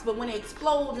a box. But when it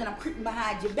explodes and I'm creeping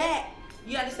behind your back,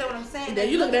 you understand what I'm saying? And then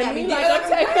you looking at me like I'm I'm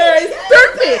taking her as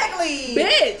stupid. Exactly.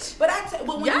 Bitch.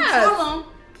 But when you tell them,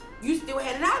 you still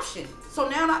had an option. So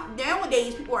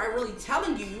nowadays people are really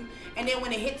telling you, and then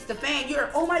when it hits the fan, you're,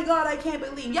 oh my God, I can't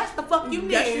believe. Yes, the fuck you knew.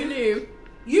 Yes, you knew.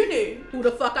 You knew who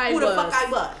the fuck I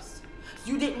was.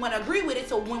 You didn't want to agree with it.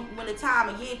 So when the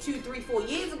time a year, 2, 3, 4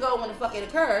 years ago when the fuck it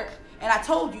occurred, and I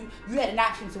told you, you had an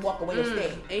option to walk away or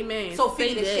stay. Amen. So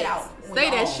figure this shit out.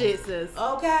 Say that shit, sis.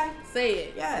 Okay. Say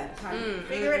it. Yeah.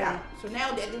 Figure it out. So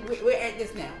now that we're at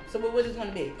this now. So what is it going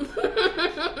to be?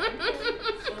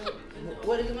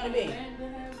 What is it going to be?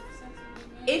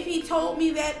 If he told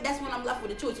me that, that's when I'm left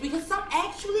with a choice. Because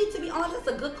to be honest,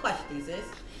 that's a good question, sis.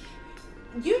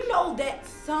 You know that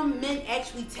some men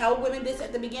actually tell women this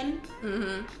at the beginning?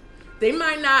 They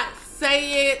might not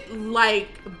say it like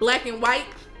black and white,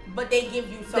 but they give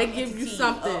you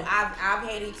something. I've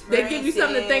had experiences. They give you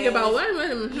something to think about. Wait a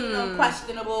minute.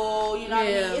 Questionable. You know what I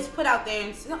mean? It's put out there,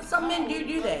 and some men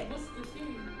do that.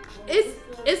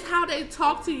 It's how they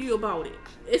talk to you about it.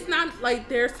 It's not like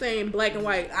they're saying black and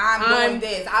white. I'm doing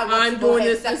this. I want to go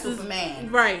have sex with a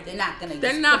man. Right. They're not gonna.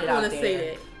 They're not gonna say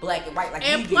that. Black and white like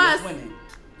and you plus, do with women.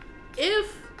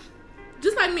 If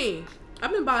just like me,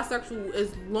 I've been bisexual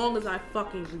as long as I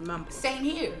fucking remember. Same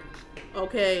here.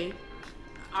 Okay.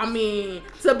 I mean,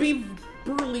 to be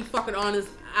brutally fucking honest,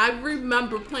 I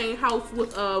remember playing house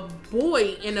with a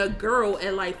boy and a girl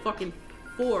at like fucking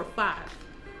 4 or 5.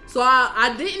 So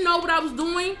I didn't know what I was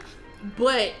doing,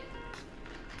 but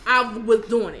I was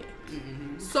doing it.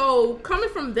 So coming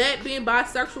from that, being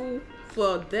bisexual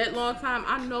for that long time,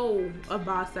 I know a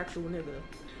bisexual nigga.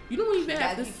 You don't even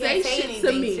have to You say can't shit to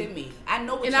anything me. I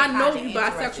know what And your I know content you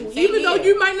interested. bisexual. Same Even though here.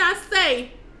 you might not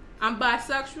say I'm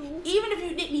bisexual. Even if you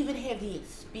didn't even have the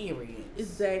experience.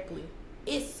 Exactly.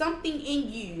 It's something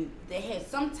in you that has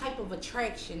some type of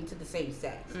attraction to the same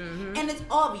sex. Mm-hmm. And it's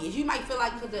obvious. You might feel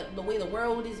like because of the way the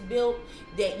world is built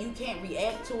that you can't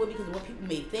react to it because of what people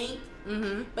may think.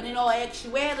 Mm-hmm. But in all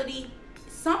actuality,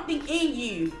 something in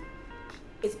you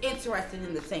is interested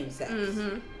in the same sex.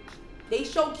 Mm-hmm. They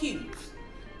show cues.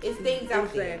 It's things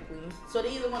out there. Exactly. So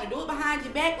they either want to do it behind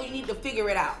your back or you need to figure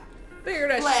it out. Figure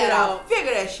that Flat shit out.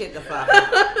 Figure that shit the fuck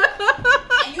out.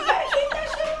 And you gotta keep that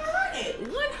shit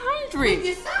 100. 100. With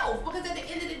yourself. Because at the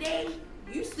end of the day,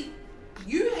 you sleep.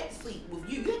 You had to sleep with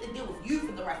you. You had to deal with you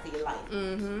for the rest of your life.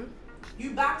 Mm-hmm. You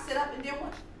box it up and then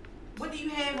what? What do you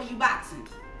have when you boxing?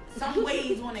 Some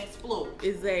ways want to explode.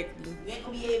 Exactly. You ain't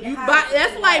gonna be able to You hide it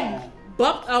that's too like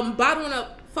long. bottling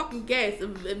up fucking gas.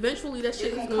 Eventually that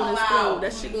shit It's is gonna gonna come explode. out.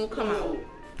 That shit gonna come out. Explode.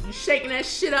 You shaking that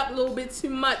shit up a little bit too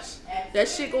much. That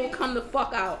shit gonna come the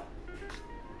fuck out.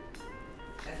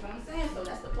 That's what I'm saying. So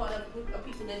that's the part of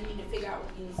people that need to figure out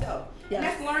within yourself. Yes. And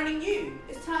that's learning you.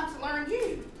 It's time to learn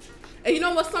you. And you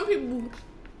know what? Some people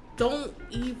don't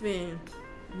even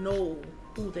know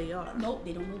who they are. Nope,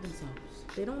 they don't know themselves.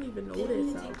 They don't even know They don't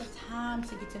even themselves. take the time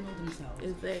to get to know themselves.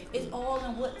 Exactly. It's all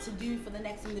in what to do for the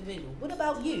next individual. What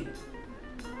about you?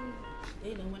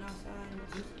 They done went outside and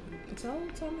went to school.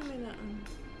 Tell me nothing.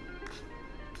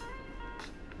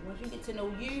 Once you get to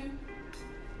know you,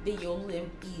 then you'll live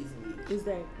easily.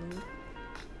 Exactly.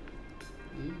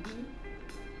 Mm-hmm.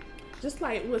 Just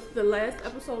like with the last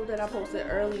episode that I posted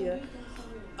earlier,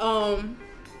 motherfuckers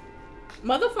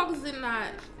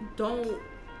don't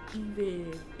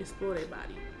even explore their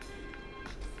body.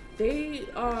 They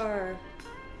are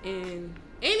in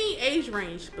any age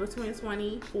range between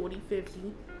 20, 40,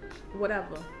 50,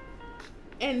 whatever,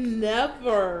 and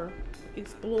never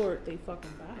explored their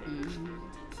fucking body. Mm-hmm.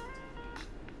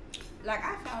 Like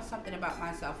I found something about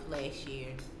myself last year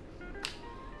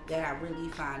that I really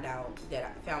found out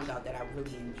that I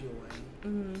really enjoy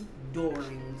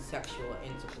during sexual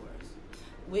intercourse,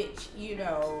 which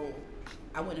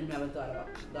I would have never thought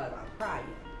about prior.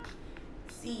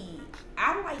 See,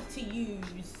 I like to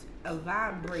use a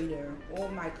vibrator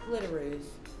on my clitoris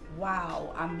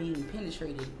while I'm being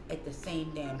penetrated at the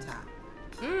same damn time.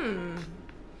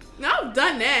 Now I've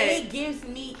done that. It gives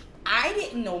me. I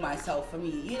didn't know myself for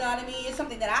me. You know what I mean? It's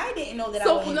something that I didn't know that I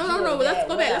So would enjoy. no. Let's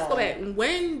go back. well.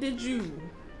 When did you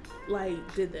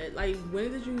did that? Like when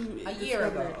did you? A year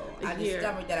ago, I year.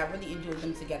 discovered that I really enjoyed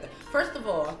them together. First of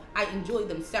all, I enjoyed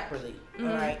them separately. All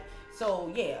right.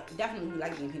 So yeah, definitely we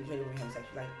like being penetrated with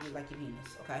homosexual, like your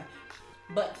penis, okay?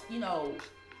 But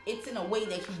it's in a way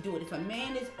that you do it. If a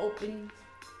man is open.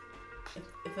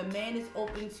 If a man is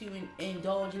open to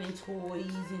indulging in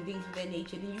toys and things of that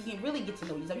nature, then you can really get to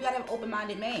know yourself. You gotta have an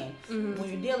open-minded man when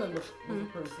you're dealing with a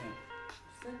person.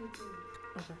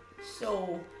 Okay.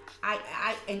 So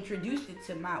I introduced it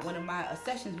to one of my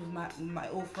sessions with my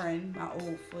old friend, my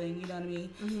old fling, you know what I mean?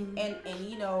 And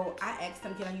I asked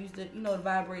him, can I use the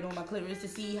vibrator on my clitoris to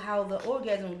see how the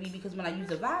orgasm would be, because when I use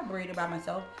a vibrator by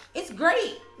myself, it's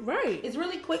great. Right. It's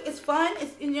really quick, it's fun,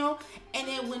 it's and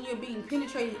then when you're being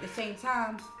penetrated at the same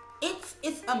time, it's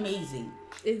amazing.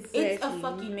 Exactly. It's a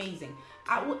fucking amazing.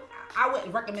 I would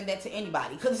recommend that to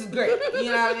anybody because it's great.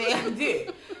 You know what I mean? I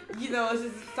did. It's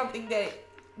just something that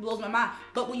blows my mind.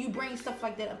 But when you bring stuff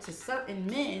like that up to certain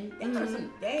men, that person,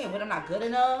 damn, what, I'm not good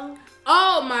enough?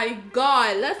 Oh my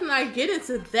God, let's not get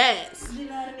into that. You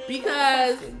know what I mean?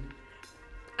 Because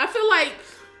I feel like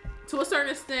to a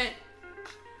certain extent,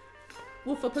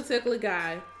 with a particular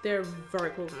guy, they're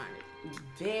very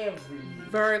close-minded.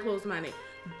 Very close-minded.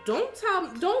 Don't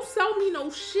sell me no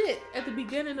shit at the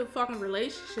beginning of the fucking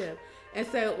relationship and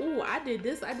say, oh, I did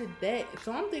this, I did that.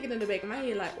 So I'm thinking in the back of my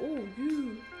head like, oh,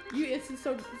 you into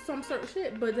some certain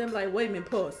shit. But then like, wait a minute,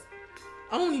 pause.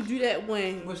 I only do that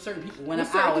with certain people. When I'm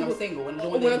out, when I'm single, when I'm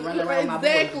running around my boys.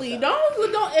 Exactly. Don't.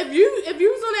 If you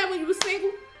was on that when you was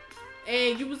single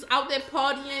and you was out there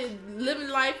partying, living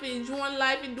life, and enjoying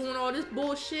life, and doing all this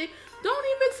bullshit, don't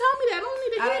even tell me that. I don't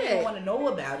need to hear I that. don't even want to know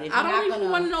about it. I don't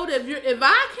even want to know that. If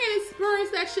I can't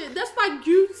experience that shit, that's like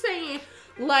you saying,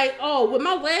 like, oh, with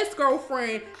my last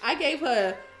girlfriend, I gave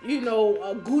her, a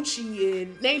Gucci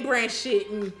and name brand shit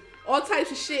and all types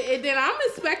of shit, and then I'm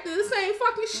expecting the same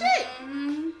fucking shit.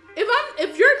 Mm-hmm.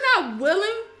 If you're not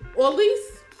willing, or at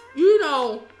least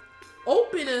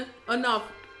open enough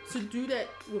to do that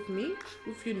with me,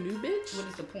 with your new bitch. What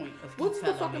is the point of What's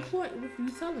the fucking point with you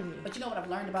telling me? But you know what I've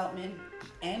learned about men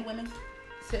and women,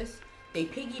 sis? They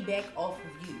piggyback off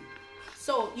of you.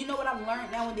 So, you know what I've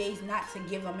learned nowadays? Not to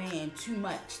give a man too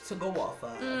much to go off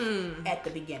of at the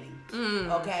beginning.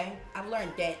 Okay? I've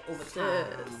learned that over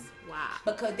time. Wow.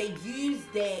 Because they use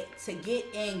that to get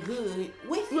in good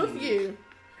with you.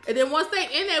 And then once they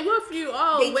in there with you,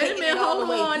 They wait a taking minute, it all hold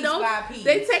the way, on, piece don't. by piece.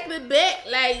 They taking it back,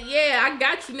 like, yeah, I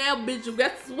got you now, bitch.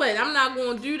 Guess what? I'm not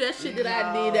gonna do that shit that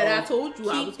I did that I told you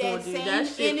I was gonna do. That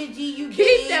shit. Energy you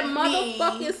Keep that gave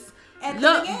motherfucking at the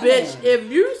look, beginning. bitch.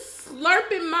 If you slurp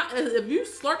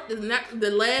the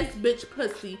last bitch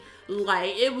pussy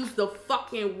like it was the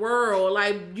fucking world,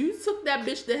 like you took that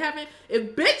bitch to heaven.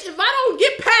 If I don't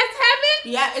get past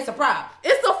heaven, yeah, it's a problem.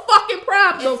 it's a fucking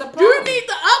problem. It's a You problem. need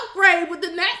to upgrade with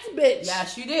the next bitch.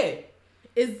 Yes, you did.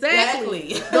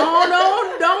 Exactly. Exactly. Don't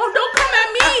come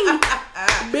at me,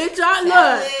 bitch.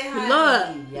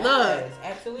 Look.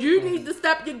 Absolutely. You need to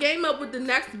step your game up with the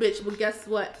next bitch. But guess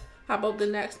what? How about the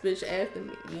next bitch after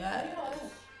me? Yeah.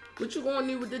 What you gonna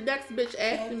do with the next bitch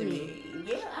after me?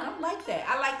 Yeah, I don't like that.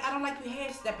 I don't like you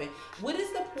half stepping. What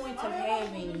is the point of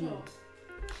having?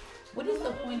 What is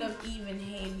the point of even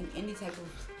having any type of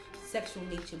sexual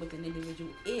nature with an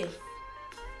individual if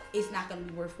it's not gonna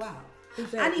be worthwhile?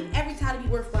 Exactly. I need every time to be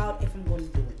worthwhile if I'm going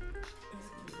to do it.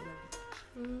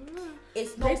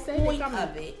 It's no point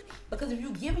of it because if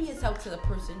you're giving yourself to the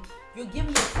person, you're giving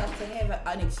yourself to have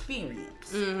an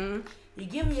experience. Mm-hmm. You're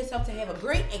giving yourself to have a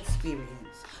great experience.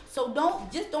 So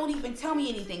don't even tell me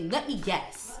anything. Let me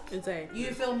guess. Exactly.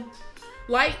 You feel me?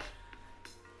 Like,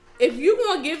 if you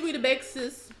gonna give me the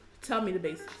basics, tell me the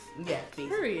basics. Yeah,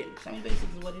 basics. Period. Tell me basics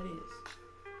is what it is.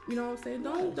 You know what I'm saying?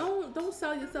 Don't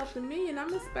sell yourself to me, and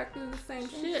I'm expecting the same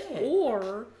shit shit.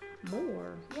 or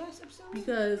more. Yes, absolutely.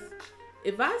 Because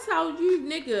if I tell you,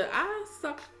 nigga, I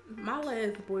sucked my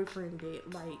last boyfriend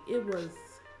did, like it was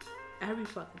every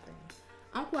fucking thing.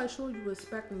 I'm quite sure you were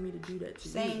expecting me to do that to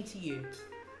you. Same to you.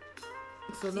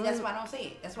 So see, that's why I don't say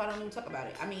it. That's why I don't even talk about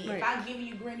it. I mean, right. If I'm giving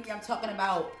you greenery, I'm talking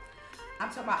about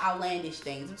outlandish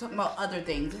things. I'm talking about other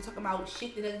things. I'm talking about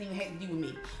shit that doesn't even have to do with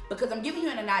me. Because I'm giving you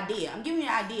an idea. I'm giving you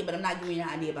an idea, but I'm not giving you an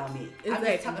idea about me. Exactly. I'm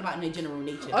just talking about in a general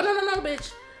nature. Oh, no,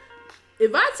 bitch.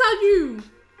 If I tell you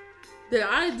that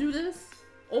I do this,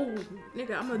 oh,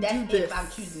 nigga, I'm gonna do this. That's if I'm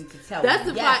choosing to tell That's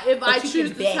you. if I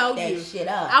choose to tell that you. Shit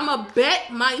up. I'm gonna bet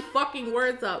my fucking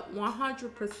words up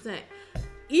 100%.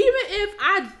 Even if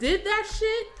I did that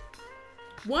shit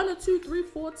 1 or 2, 3,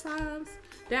 4 times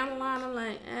down the line, I'm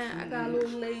like, I got a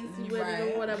little lazy with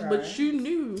it or whatever. Right. But you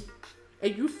knew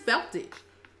and you felt it.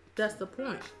 That's the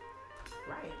point.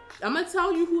 Right. I'm gonna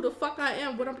tell you who the fuck I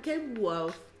am, what I'm capable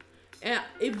of, and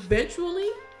eventually,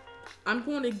 I'm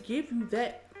going to give you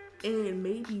that and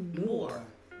maybe more.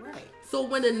 Right. So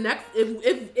when the next, if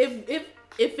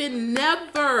it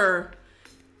never,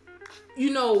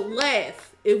 lasts,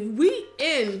 if we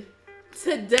end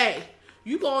today,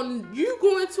 you going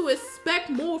to expect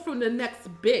more from the next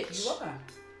bitch. You are.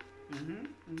 Mm-hmm.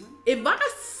 If I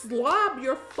slob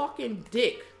your fucking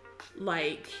dick,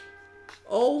 like,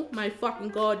 oh my fucking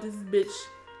god, this bitch,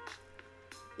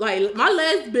 like my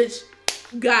last bitch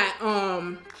got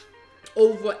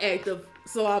overactive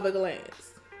saliva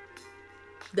glands.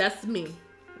 That's me,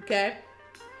 okay?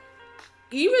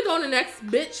 Even though the next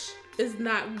bitch is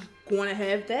not going to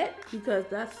have that, because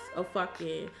that's a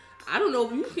fucking, I don't know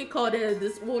if you can call that a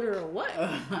disorder or what.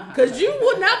 Because you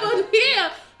would never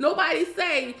hear nobody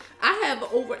say, I have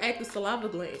overactive saliva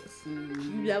glands. You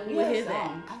never would hear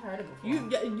that. I've heard it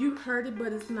before. You heard it,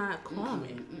 but it's not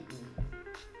common.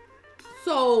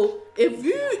 So if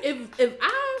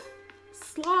I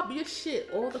slob your shit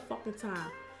all the fucking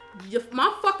time,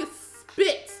 my fucking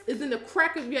spit is in the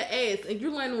crack of your ass and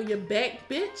you're laying on your back,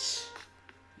 bitch,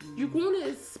 you're going to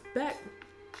expect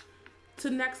the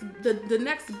next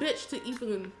bitch to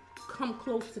even come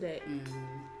close to that.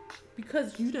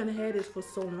 Because you done had this for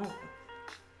so long.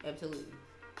 Absolutely.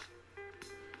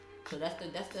 So that's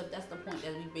the point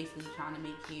that we basically trying to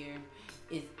make here,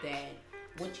 is that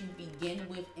what you begin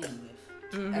with, end with.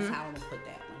 That's how I'm gonna put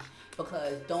that one.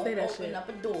 Because don't open up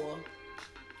a door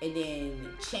and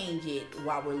then change it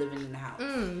while we're living in the house.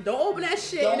 Don't open that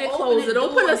shit and then close it.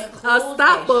 Don't put a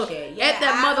stopper at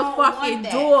that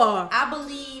motherfucking door. I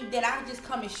believe that I just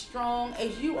come as strong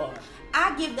as you are.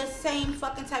 I give the same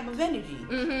fucking type of energy.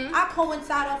 I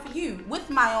coincide off of you with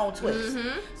my own twist.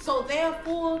 So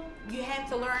therefore, you have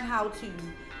to learn how to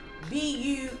be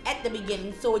you at the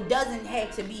beginning, so it doesn't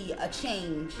have to be a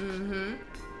change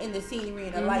in the scenery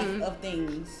and the life of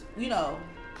things.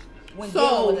 When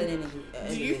dealing with an individual.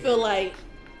 Do you feel like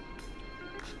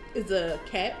it's a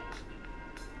cap?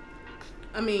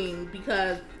 I mean,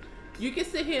 because you can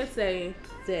sit here and say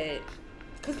that.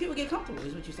 Because people get comfortable,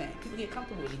 is what you're saying. People get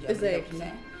comfortable with each other. Exactly. Is that what you're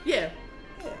saying? Yeah.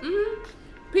 Yeah.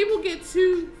 People get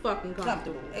too fucking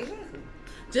comfortable. Exactly.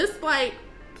 Just like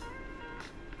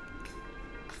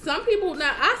some people.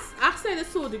 Now, I say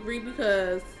this to a degree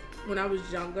because when I was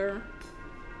younger,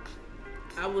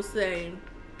 I was saying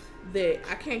that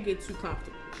I can't get too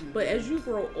comfortable. But as you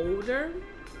grow older,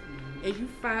 and you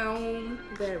found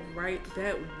that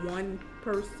one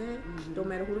person, don't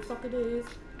matter who the fuck it is,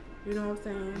 you know what I'm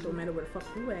saying? Don't matter where the fuck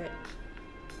you at.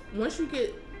 Once you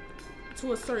get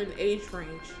to a certain age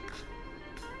range,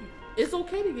 it's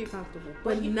okay to get comfortable,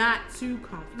 but not too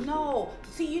comfortable. No,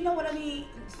 see, you know what I mean?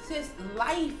 Since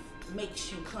life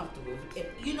makes you comfortable, if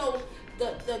you know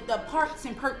the parts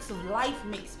and perks of life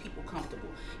makes people comfortable.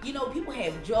 You know, people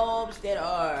have jobs that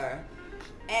are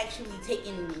actually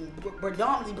taking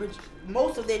predominantly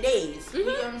most of their days. You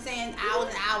know what I'm saying? Hours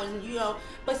and hours, and you know.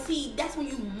 But see, that's when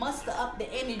you muster up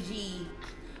the energy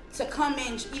to come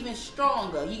in even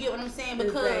stronger. You get what I'm saying?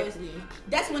 Because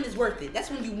that's when it's worth it. That's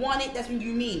when you want it. That's when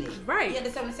you mean it. Right. You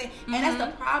understand what I'm saying? And that's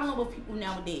the problem with people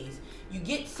nowadays. You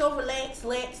get so relaxed,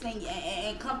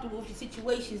 and comfortable with your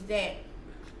situations that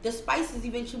the spice is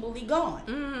eventually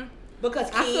gone. Because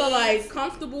I feel like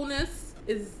comfortableness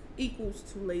is equals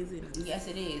to laziness. Yes,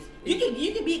 it is.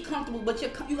 You can be comfortable, but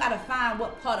you gotta find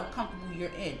what part of comfortable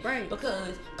you're in. Right.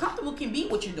 Because comfortable can be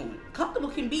what you're doing. Comfortable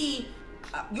can be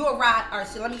your ride. Or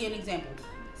so let me give an example.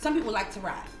 Some people like to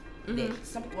ride.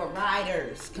 Some people are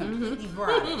riders, completely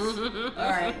riders. All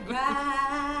right,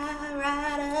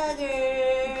 ride a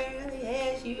girl,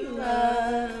 yes you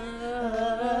are.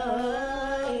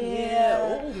 Yeah.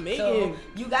 Oh, Megan. So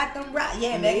you got them right.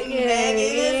 Yeah, Megan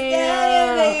Thee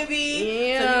Stallion, baby.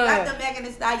 Yeah. So you got them Megan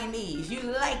Thee Stallion knees. You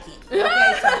like it.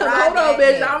 Okay, so hold on,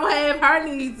 bitch. I don't have her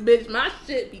knees, bitch. My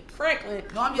shit be crackling.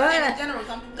 No, I'm just saying in general.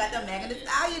 Some people got them Megan Thee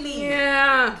Stallion knees.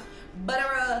 Yeah. But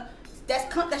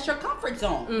that's your comfort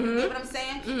zone. You get what I'm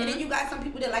saying? And then you got some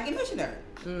people that like it missionary.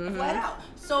 Flat out.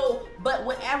 So, but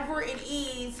whatever it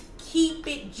is, keep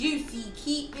it juicy,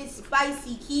 keep it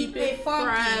spicy, keep it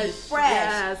funky, fresh.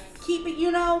 Yes. Keep it,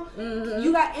 you know,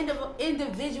 you got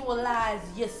individualize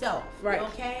yourself. Right.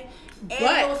 Okay?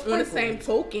 But on the same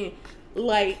token,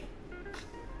 like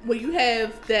when you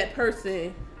have that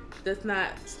person that's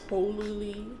not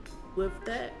totally with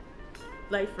that,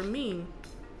 like for me,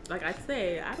 like I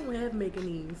said, I don't have Megan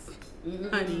knees,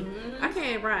 honey. I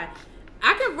can't ride.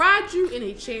 I can ride you in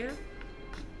a chair.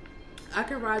 I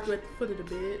can ride you at the foot of the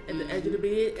bed, at the edge of the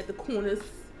bed, at the corners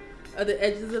of the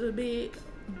edges of the bed.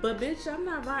 But bitch, I'm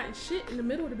not riding shit in the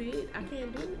middle of the bed. I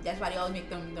can't do it. That's why they always make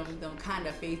them kind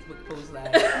of Facebook posts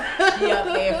like she up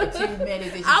there for 2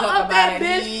 minutes and she I'm talk up about there, her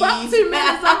bitch. knees. Fuck 2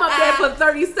 minutes. I'm up there for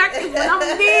 30 seconds when I'm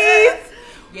knees.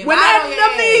 Yeah, When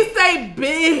them knees say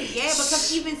big. Yeah,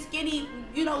 because even skinny,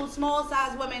 you know, small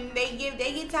size women, they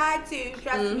get tired too.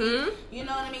 Trust me. You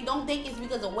know what I mean? Don't think it's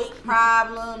because of weight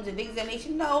problems and things of that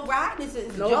nature. No, riding is a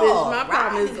No, job. bitch, my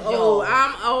problem is old.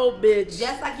 I'm old, bitch.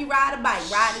 Just like you ride a bike,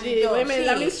 riding is a job. Wait a minute,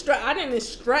 let me Shit. stretch. I didn't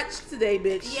stretch today,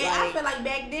 bitch. Yeah, I feel like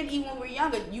back then, even when we were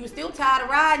younger, you were still tired of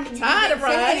riding. And you Tired just of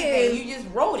didn't say riding. anything. You just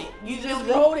rode it. You just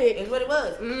rode it. Is what it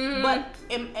was. But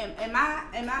in my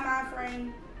mind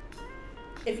frame,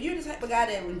 if you're the type of guy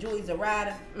that enjoys a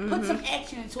rider, put some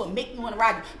action into it. Make me want to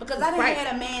ride you. Because I done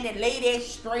had a man that lay there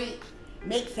straight,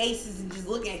 make faces, and just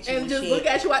look at you. And just shit. look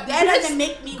at you. That doesn't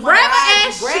make me want to grab ride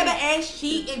an you. Grab an ass ass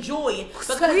cheek, enjoy it.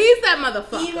 Because squeeze that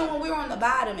motherfucker. even when we're on the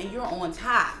bottom and you're on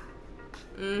top,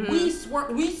 we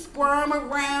squirm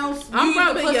around, squeeze I'm the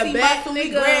rubbing pussy your back, muscle, we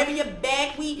nigga. grabbing your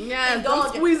back, we Yes, indulge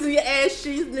I'm squeezing your ass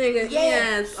cheeks, nigga. yeah.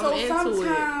 Yes, So I'm into it.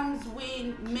 sometimes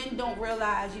when men don't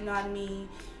realize, you know what I mean,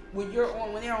 when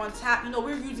they're on top, you know,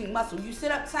 we're using muscle. You sit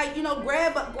up tight, you know,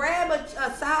 grab a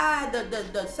side,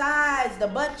 the sides, the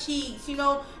butt cheeks, you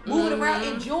know, move it around,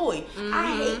 enjoy.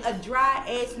 I hate a dry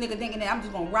ass nigga thinking that I'm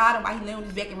just gonna ride him while he laying on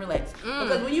his back and relax.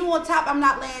 Because when you on top, I'm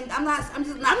not laying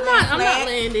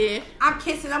there. I'm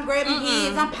kissing, I'm grabbing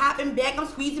heads, I'm popping back, I'm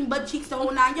squeezing butt cheeks the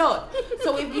whole 9 yards.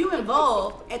 So if you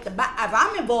involved at the bottom, if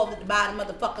I'm involved at the bottom,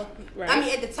 motherfucker, Right. I mean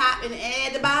at the top and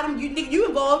at the bottom, you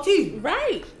involved too.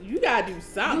 Right. You gotta do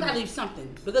something. You gotta do something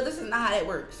because this is not how that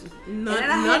works.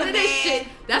 None of this shit.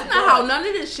 That's not how none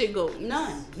of this shit goes.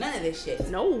 None of this shit.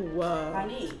 No. I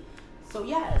need. So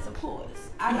yes, of course.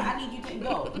 I need you to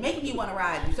go. Make me want to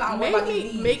ride you. So I don't worry about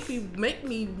these knees. Make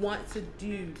me want to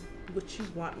do what you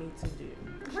want me to do.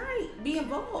 Right. Be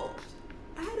involved.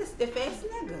 I had a stiff ass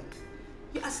nigga.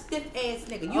 You're a stiff ass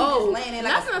nigga. You just laying there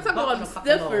like let's not talk buck about on the a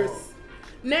fucking stiffers. log.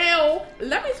 Now,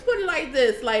 let me put it like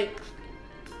this. Like,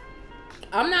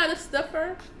 I'm not a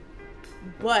stiffer,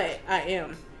 but I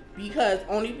am.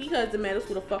 Only because it matters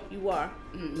who the fuck you are.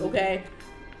 Okay?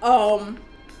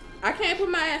 I can't put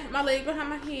my leg behind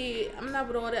my head. I'm not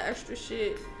with all that extra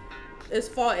shit. As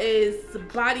far as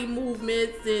body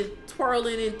movements and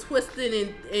twirling and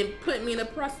twisting and putting me in a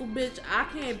pretzel, bitch, I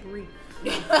can't breathe.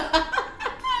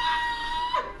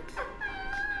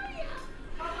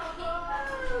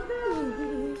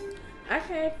 I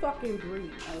can't fucking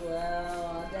breathe.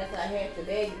 Well, I guess I have to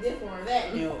beg to differ on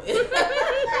that note.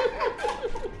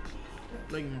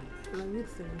 Like, Let me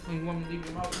see. you want me to leave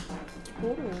your mouth?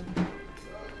 Hold on.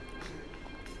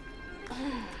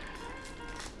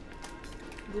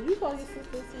 Did you call your sister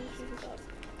and see if she was up?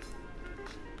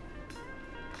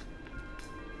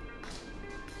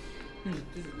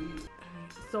 Just leave.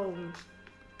 So,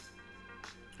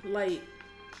 like,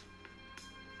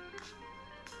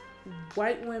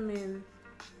 white women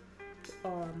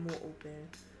are more open,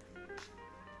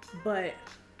 but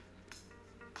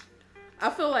I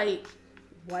feel like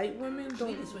white women We don't.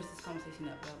 need to switch this conversation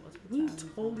up. We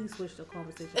totally switched the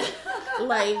conversation.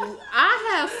 Like,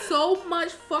 I have so much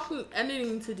fucking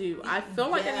editing to do. I feel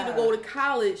like I need to go to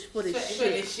college for this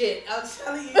shit. I'm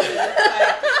telling you,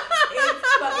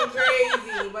 it's fucking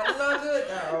crazy, but it's all good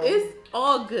though. It's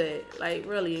all good, like,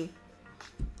 really.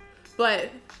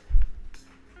 But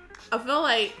I feel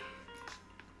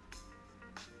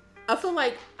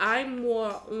like I'm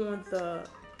more on the,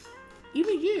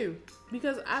 even you,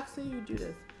 because I've seen you do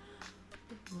this.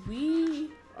 We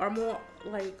are more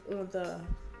like on the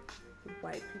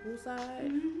white people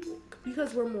side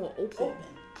because we're more open.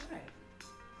 Right.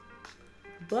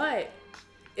 But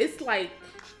it's like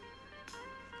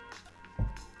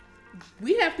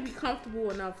we have to be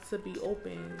comfortable enough to be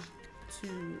open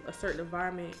to a certain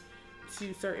environment,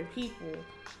 to certain people.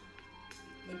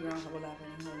 Maybe wrong, have a live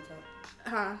and hold up.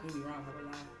 Huh? Maybe wrong, have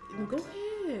a live. Go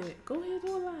ahead, do it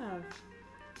live.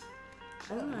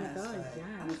 Oh my god,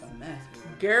 I'm yes. a mess,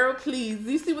 Girl, please.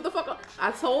 You see what the fuck?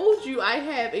 I told you I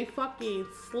have a fucking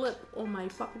slip on my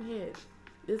fucking head.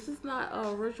 This is not an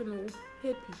original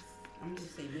headpiece. I'm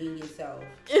just saying, being yourself.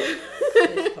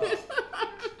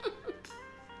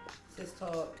 Sis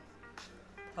Talk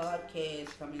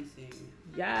podcast coming soon.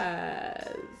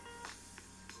 Yes.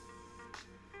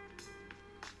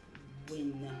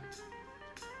 When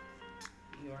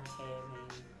you're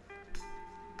having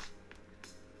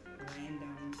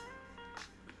random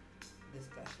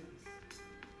discussions.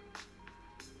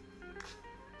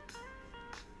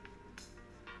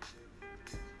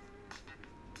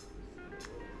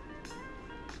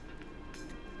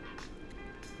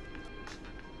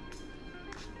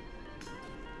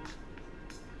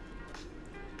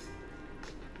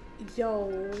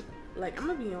 Yo, like, I'm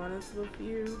gonna be honest with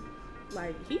you.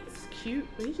 Like, he's cute,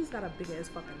 but he just got a big ass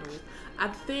fucking nose. I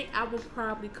think I would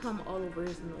probably come all over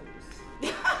his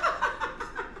nose.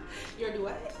 You're do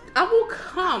what? I will I'm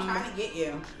come. trying to get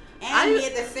you. And me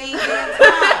at the same damn time.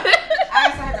 I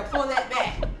just had to pull that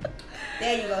back.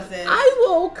 There you go, sis. I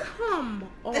will come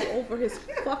all over his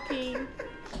fucking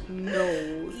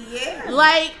nose. Yeah.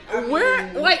 Like, I mean-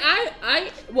 we're like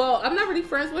well, I'm not really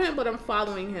friends with him, but I'm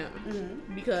following him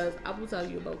Mm-hmm. because I will tell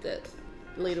you about that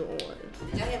later on. Did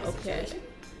y'all have a Okay. situation?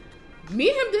 Me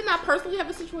and him did not personally have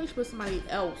a situation, but somebody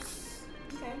else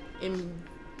Okay. and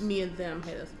me and them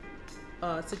had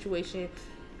a situation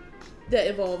that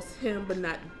involves him, but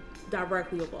not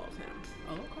directly involves him.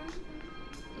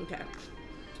 Okay. Okay.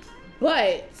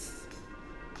 But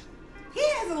He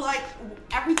has a, like,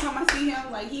 every time I see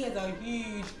him, like, he has a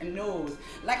huge nose.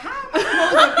 Like, how am I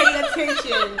supposed to pay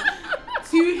attention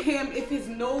to him if his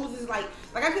nose is like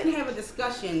I couldn't have a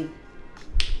discussion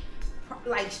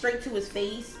like straight to his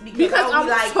face because I would I'm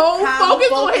be like so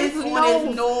focused on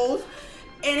his nose.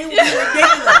 And it would be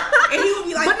ridiculous. And he would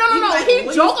be like, but no. Like, He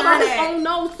 "What joke you about his staring at?" own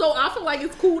nose, so I feel like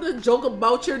it's cool to joke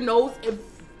about your nose if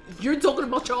you're joking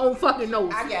about your own fucking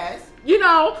nose. I guess. You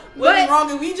know, What's but wrong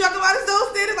if we joke about his nose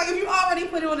standards? Like, if you already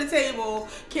put it on the table,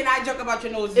 can I joke about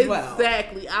your nose as well?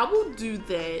 exactly, I will do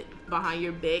that behind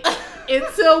your back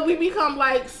until we become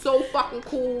like so fucking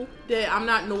cool that I'm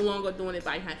not no longer doing it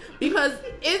behind, because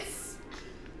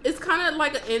it's kind of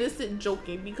like an innocent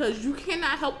joking, because you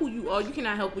cannot help who you are, you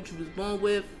cannot help what you was born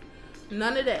with,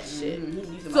 none of that shit.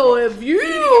 So if you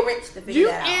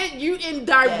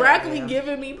indirectly Yeah.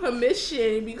 giving me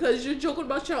permission because you're joking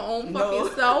about your own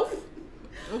fucking self,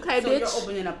 okay, So bitch, you're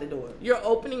opening up the door. you're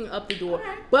opening up the door.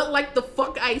 Alright. But like the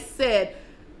fuck I said,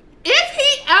 if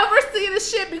he ever see this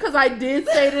shit, because I did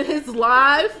say it in his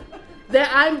live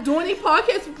that I'm doing a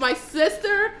podcast with my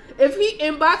sister, if he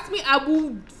inbox me, I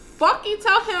will fucking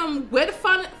tell him where to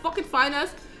fucking find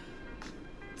us.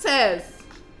 Tez,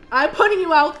 I'm putting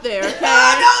you out there, okay?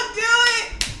 No, don't do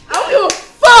it! I don't give a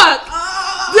fuck!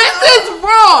 Oh. This is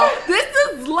raw! This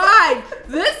is live!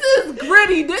 This is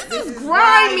gritty! This is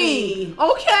grimy.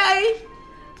 Okay?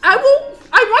 I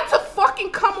want to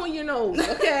fucking come on your nose,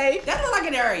 okay? That looks like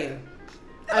an area.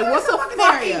 I want to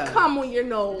fucking come on your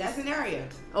nose. That's an area.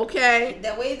 Okay?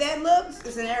 That way that looks,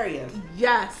 it's an area.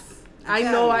 Yes. I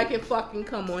tell know you. I can fucking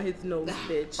come on his nose,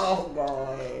 bitch. Oh,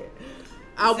 God.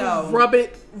 I will rub,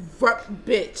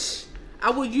 bitch. I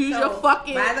will use your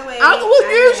fucking. By the way, I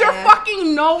will use your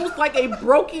fucking nose like a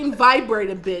broken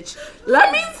vibrator, bitch.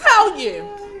 Let me tell you,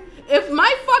 if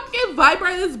my fucking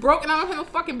vibrator is broken, I don't have no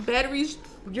fucking batteries.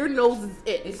 Your nose is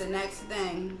it. It's the next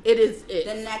thing. It is it.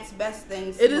 The next best thing.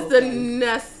 It is the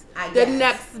next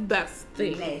best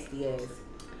thing. Nasty ass.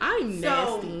 I'm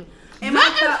nasty. So, and I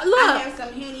have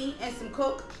some Henny and some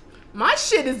Coke. My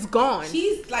shit is gone.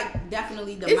 She's like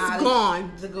definitely demolished. It's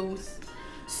gone. The goose.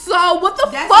 So what the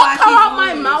fuck come out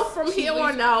my mouth from here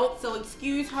on out? So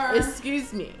excuse her.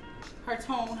 Excuse me. Her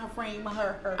tone, her frame,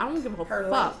 her. I don't give a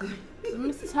fuck. Let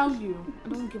me tell you, I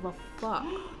don't give a fuck.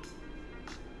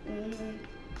 Mm-hmm.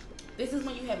 This is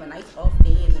when you have a nice off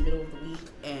day in the middle of the week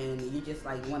and you just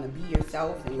like want to be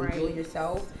yourself and enjoy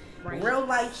yourself. Right. Real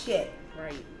life shit.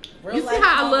 Right. Real you see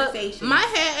how I look? My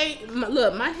hair ain't.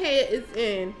 Look, my hair is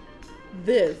in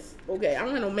this. Okay, I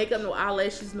don't have no makeup, no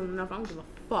eyelashes, no nothing. I don't give a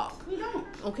fuck. We don't.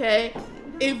 Okay?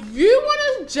 If you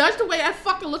want to judge the way I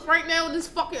fucking look right now in this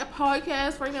fucking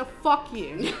podcast right now, fuck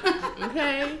you.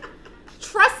 Okay?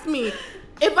 Trust me.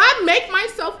 If I make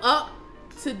myself up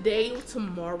today or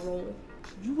tomorrow,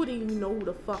 you wouldn't even know who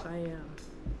the fuck I am.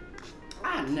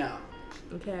 I know.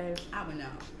 Okay? I would know.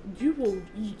 You will.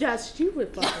 Yes, you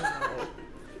would fucking know.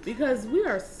 Because we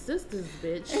are sisters,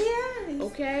 bitch. Yes.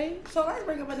 Okay? So let's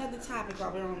bring up another topic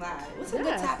while we're on live. What's a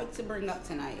good topic to bring up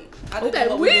tonight? Okay,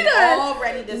 we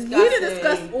already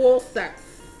discussed all sex.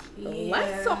 Yeah.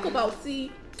 Let's talk about,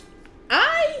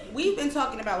 we've been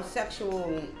talking about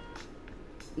sexual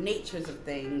natures of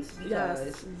things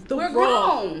because we're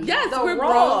grown. Yes, we're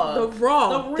raw. grown. The raw,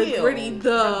 the real, the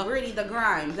gritty, the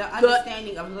grime, the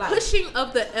understanding of life. Pushing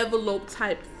of the envelope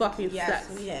type fucking sex. Yes,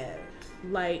 we have.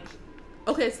 Like,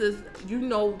 okay, sis, you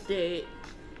know that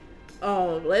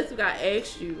last week I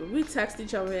asked you, we text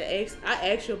each other and I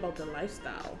asked you about the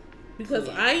lifestyle. Because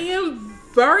I am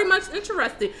very much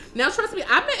interested. Now, trust me,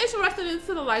 I've been interested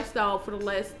into the lifestyle for the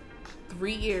last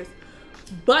 3 years.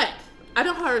 But I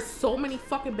done heard so many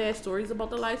fucking bad stories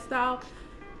about the lifestyle.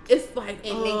 It's like,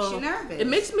 it makes you nervous. It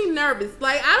makes me nervous.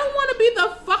 Like, I don't want to be the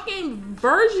fucking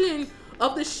version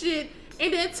of the shit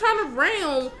and then turn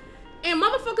around and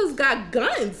motherfuckers got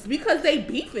guns because they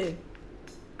beefing.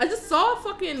 I just saw a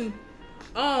fucking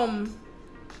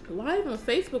live on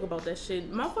Facebook about that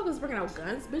shit. Motherfuckers bringing out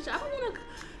guns, bitch. I don't want to.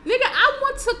 Nigga, I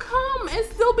want to come and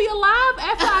still be alive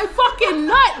after I fucking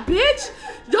nut, bitch.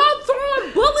 Y'all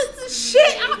throwing bullets and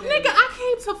shit. Nigga, I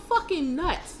came to fucking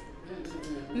nut.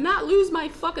 Not lose my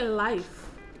fucking life.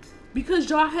 Because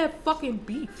y'all have fucking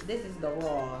beef. This is the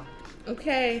raw.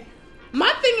 Okay?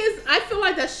 My thing is, I feel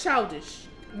like that's childish.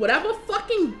 Whatever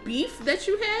fucking beef that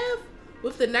you have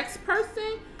with the next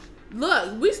person,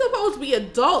 look, we supposed to be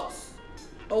adults.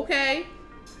 Okay?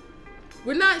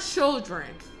 We're not children.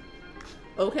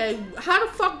 Okay, how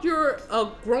the fuck you're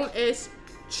a grown ass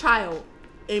child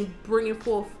and bringing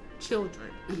forth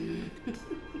children?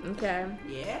 Okay.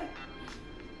 Yeah.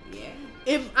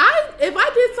 If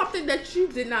I did something that you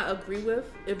did not agree with,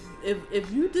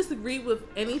 if you disagree with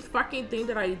any fucking thing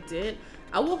that I did,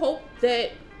 I will hope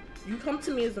that you come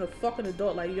to me as a fucking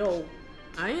adult, like, yo,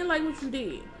 I ain't like what you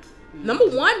did. Number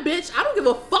one, bitch, I don't give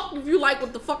a fuck if you like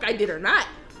what the fuck I did or not.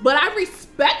 But I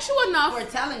respect you enough for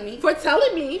telling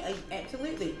me.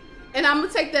 Absolutely. And I'm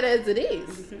gonna take that as it is.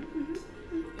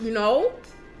 Mm-hmm. You know?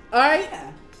 Alright?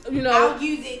 Yeah. You know, I'll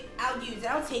use it,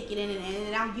 I'll take it in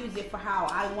and I'll use it for how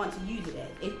I want to use it as.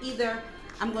 If either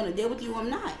I'm gonna deal with you or I'm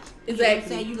not. You know what I'm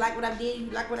saying? You like what I did, you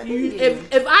like what I did.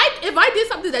 If I did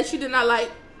something that you did not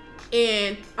like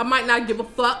and I might not give a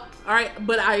fuck, alright,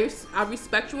 but I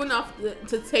respect you enough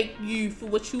to take you for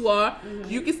what you are. Mm-hmm.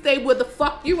 You can stay where the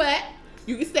fuck you at.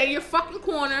 You can stay in your fucking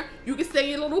corner. You can stay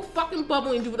in your little fucking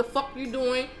bubble and do what the fuck you're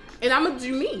doing. And I'm going to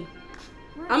do me.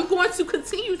 Right. I'm going to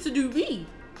continue to do me.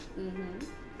 Mm-hmm.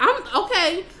 I'm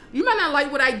okay. You might not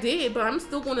like what I did, but I'm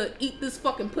still going to eat this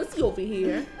fucking pussy over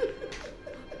here.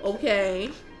 Okay.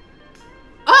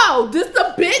 Oh, this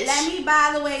the bitch. Let me,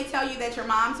 by the way, tell you that your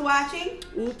mom's watching.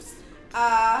 Oops. We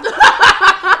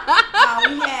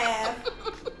have...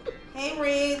 Hey,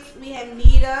 Riggs. We have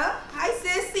Nita. Hi,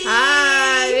 Sissy.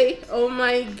 Hi. Oh,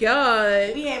 my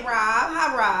God. We have Rob.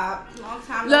 Hi, Rob. Long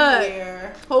time no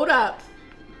here. Hold up.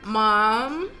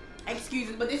 Mom. Excuse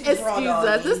us, but this is raw,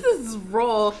 doggy. This is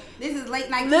raw. This is late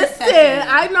night. Listen,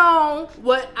 I know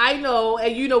what I know,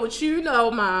 and you know what you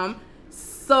know, Mom.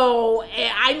 So,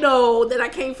 and I know that I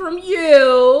came from you.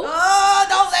 Oh,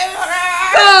 don't blame her.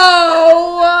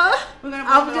 So, We're gonna blame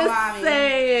I'm it on just mommy.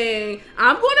 saying,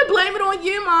 I'm going to blame it on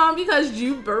you, Mom, because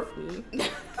you birthed me.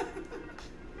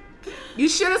 You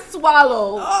should have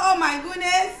swallowed. Oh my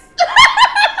goodness.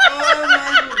 Oh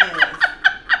my goodness.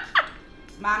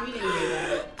 Mom, you didn't do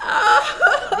that.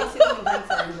 They said some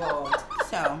drinks are involved.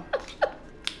 So.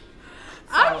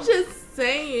 I'm just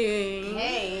saying.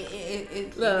 Hey,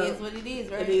 it Look, is what it is,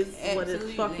 right? It is what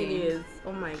Absolutely. it fucking is.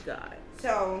 Oh my God.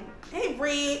 So, hey,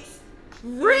 Riz.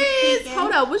 Riz!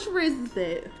 Hold up, which Riz is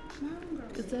that?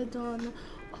 Is that Donna?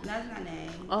 That's my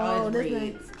name. Oh, it's that's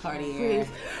Riz. nice. Cartier.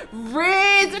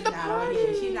 Riz at the She's not on party.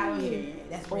 here. She's not on here.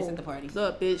 That's Riz at the party.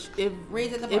 Look, bitch, if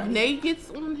Riz at the if party. Nate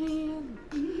gets on here,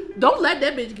 don't let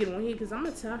that bitch get on here, because I'm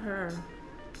going to tell her.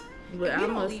 But You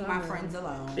don't gonna leave tell my her. friends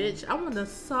alone. Bitch, I want to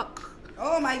suck.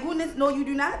 Oh my goodness. No, you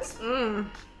do not. Mm.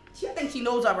 I think she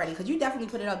knows already because you definitely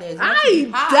put it out there. As much as I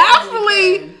you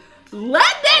possibly definitely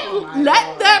can. let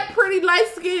God. that pretty light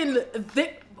skin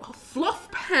thick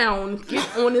fluff pound get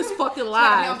on this fucking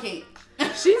live. Okay.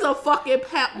 She's a fucking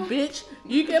pound, bitch.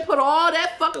 You can put all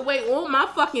that fucking weight on my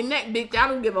fucking neck, bitch. I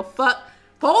don't give a fuck.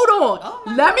 Hold on. Oh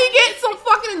my Let me get some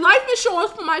fucking life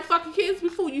insurance for my fucking kids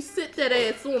before you sit that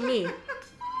ass on me.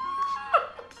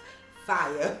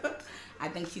 Fire. I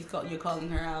think you're calling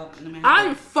her out.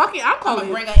 I'm gonna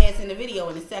calling bring her ass in the video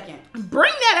in a second.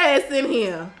 Bring that ass in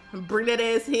here. Bring that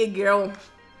ass here, girl.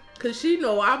 Cause she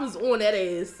know I was on that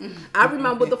ass. I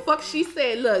remember what the fuck she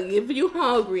said. Look, if you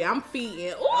hungry, I'm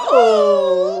feeding.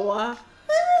 Ooh.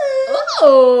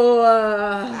 Ooh.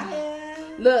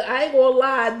 Look, I ain't gonna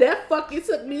lie. That fucking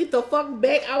took me the fuck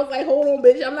back. I was like, hold on,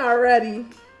 bitch. I'm not ready. You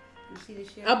see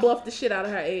this shit? I bluffed the shit out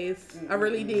of her ass. I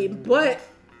really did. But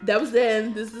that was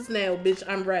then. This is now, bitch.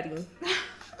 I'm ready.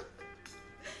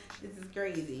 This is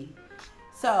crazy.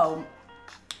 So,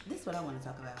 this is what I want to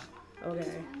talk about.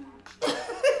 Okay.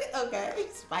 Okay.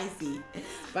 Spicy.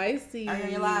 Spicy. Are you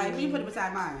on your live? You put it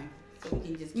beside mine. So we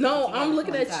can just keep No, it I'm together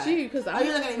looking at coincide. you because Oh,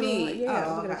 you're looking at me? Yeah, oh,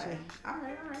 I'm looking okay. at you. All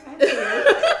right. I have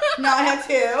two. No, I have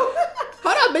two.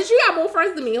 Hold up, bitch. You got more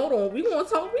friends than me. Hold on. We gonna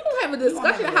talk. We gonna have a gonna have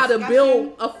discussion a how to discussion?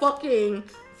 build a fucking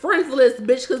friends list,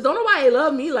 bitch. Because don't nobody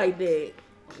love me like that.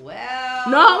 Well.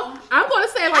 No, I'm gonna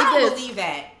say it like I don't this. believe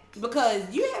that. Because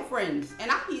you have friends.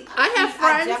 And I have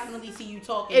friends. I definitely see you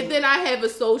talking. And then I have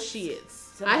associates.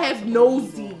 I have Some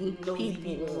nosy people.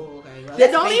 people. Okay, well, They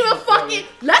that's don't even Facebook for fucking. you.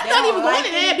 Let's They not don't even go like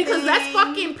into that because that's anything.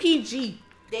 fucking PG.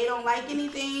 They don't like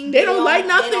anything. They don't like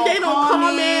nothing. They don't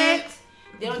comment.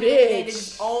 They don't do anything. They're Bitch.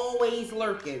 just always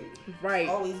lurking. Right.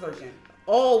 Always lurking.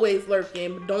 Always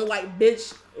lurking, but don't like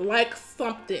bitch. Like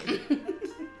something.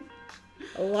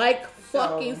 Like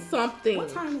fucking something. What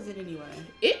time is it anyway?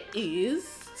 It is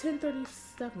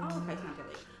 10:37. Oh, okay, it's not that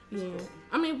late. It's Yeah. cool.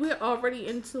 I mean, we're already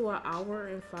into an hour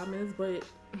and 5 minutes, but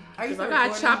Are you I still got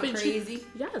recording? chop and Crazy?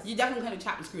 yes. You definitely gonna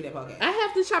chop and screw that podcast. I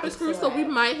have to chop and It's screw, still so we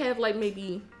right. might have like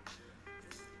maybe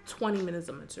 20 minutes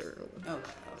of material.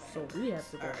 Okay. So we have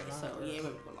to go. All right. So longer. yeah, we're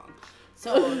gonna go long.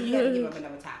 So you gotta give up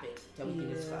another topic that we can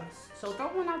Yeah. discuss. So throw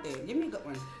one out there. Give me a good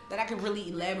one that I can really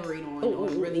elaborate on Ooh, or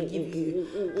ooh, really ooh, give ooh, you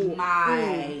ooh, ooh,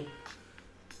 my.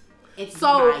 It's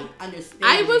So, my understanding.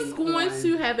 I was going on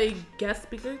to have a guest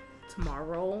speaker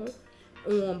tomorrow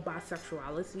on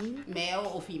bisexuality. male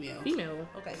or female. Female.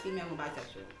 Okay, female or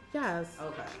bisexual. Yes.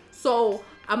 Okay. So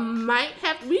I might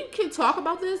have. We can talk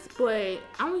about this, but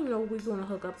I don't even know if we're gonna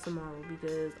hook up tomorrow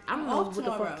because I don't know Off what the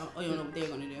tomorrow. fuck. Oh, you don't know what they're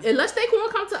gonna do. Unless they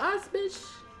gonna come to us, bitch.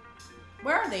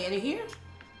 Where are they? Are they here?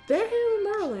 They're here in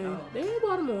Maryland. Oh. They're in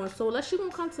Baltimore. So unless she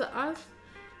gonna come to us,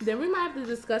 then we might have to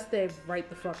discuss that right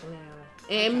the fuck now.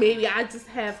 And Okay. maybe I just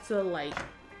have to like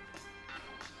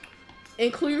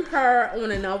include her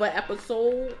on another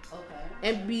episode Okay.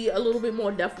 and be a little bit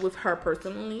more depth with her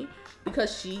personally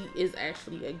because she is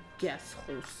actually a guest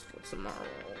host for tomorrow.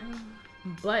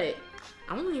 But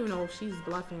I don't even know if she's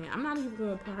bluffing. I'm not even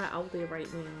gonna put her out there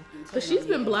right now. But she's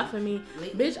been bluffing me.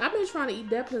 Lately? Bitch, I've been trying to eat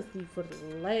that pussy for the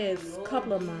last Lord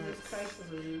couple of Jesus months. Christ,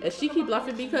 is really- And she keep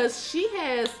bluffing because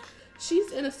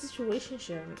she's in a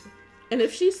situationship. And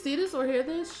if she see this or hear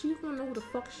this, she's gonna know who the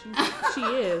fuck she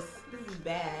is. This is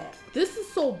bad. This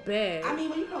is so bad. I mean,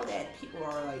 when you know that people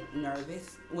are like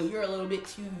nervous, when you're a little bit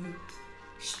too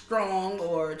strong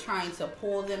or trying to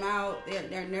pull them out,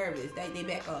 they're nervous. They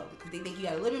back up because they think you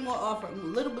got a little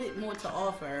bit more to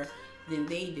offer than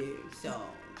they do. So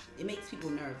it makes people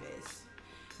nervous.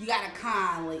 You gotta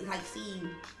like see.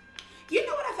 You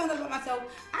know what I found out about myself?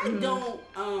 I don't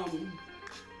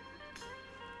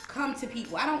come to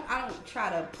people. I don't try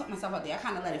to put myself out there. I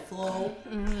kind of let it flow.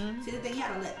 See, the thing, you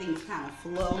gotta let things kind of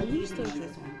flow. Are you Even still on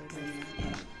this drinking? one.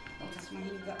 Yeah. Don't touch my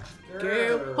hands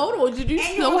Girl, hold on. Did you and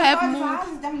still have more? Your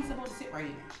is definitely supposed to sit right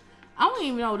here. I don't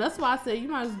even know. That's why I said you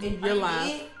might as well do Are your you live.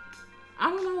 lit? I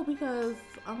don't know because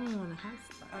I'm on the house.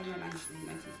 Oh, you're 19.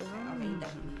 Okay, you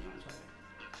definitely need on charge.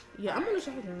 Yeah, I'm on the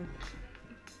charger.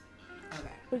 Okay.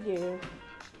 But yeah.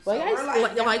 So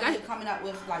Like we're I coming up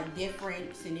with like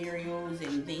different scenarios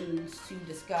and things to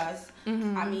discuss.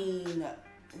 Mhm. I mean,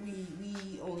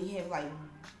 we only have like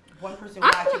one person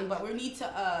I watching, but we need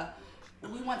to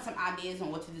we want some ideas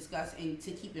on what to discuss and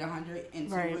to keep it 100 and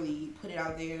to Right. really put it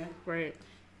out there. Right.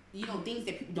 You know, things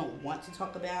that people don't want to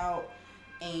talk about,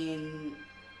 and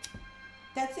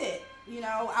that's it. You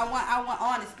know, I want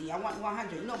honesty. I want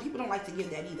 100. You know, people don't like to give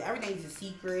that either. Everything's a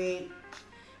secret.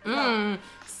 You know,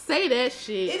 Say that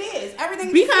shit. it is.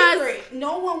 Everything's Because a secret.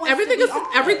 No one wants Everything to is be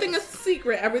honest. everything is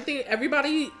secret.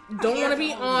 Everybody don't want to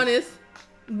be honest.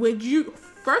 When you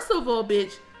first of all,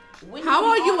 bitch, When how be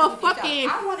are you a honest with fucking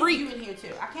yourself. I wanted freak? you in here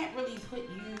too. I can't really put you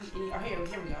in here. Oh, here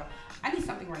we go. I need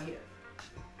something right here.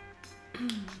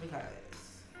 Because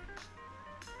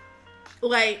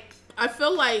like I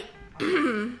feel like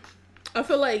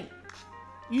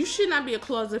you should not be a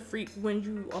closet freak when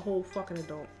you a whole fucking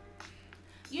adult.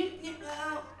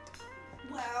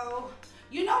 well,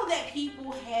 you know that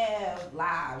people have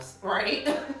lives, right?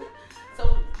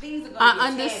 So things are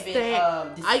I going to be a tad bit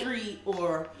understand. discreet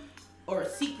or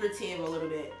secretive a little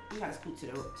bit. We gotta scoot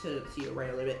to your right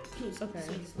a little bit. Okay.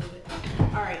 Just a little bit.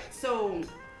 All right. So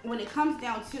when it comes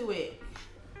down to it,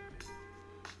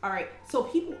 all right. So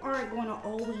people aren't going to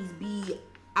always be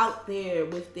out there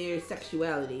with their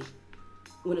sexuality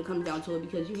when it comes down to it,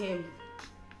 because you have,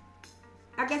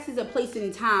 I guess, there's a place and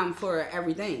a time for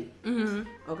everything.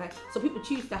 Mm-hmm. Okay. So people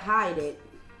choose to hide it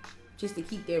just to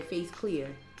keep their face clear.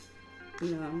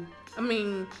 You know. I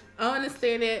mean, I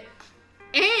understand it.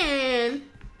 And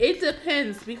it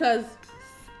depends because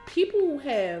people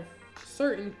have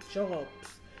certain jobs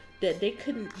that they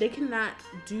cannot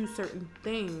do certain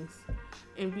things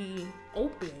and be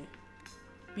open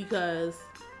because,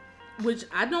 which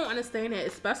I don't understand that,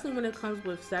 especially when it comes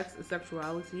with sex and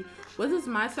sexuality. What does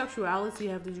my sexuality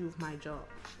have to do with my job?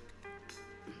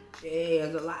 Yeah,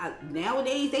 there's a lot.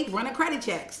 Nowadays, they running credit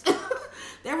checks.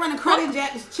 They're running credit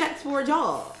checks for a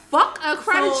job. Fuck a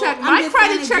credit So, check. I'm My just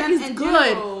credit saying check is in good.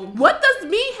 general. What does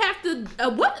me have to?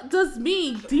 What does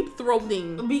me deep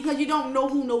throating? Because you don't know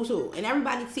who knows who. And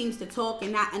everybody seems to talk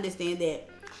and not understand that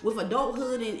with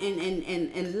adulthood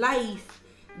and life,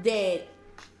 that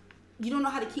you don't know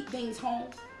how to keep things home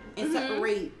and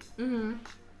separate,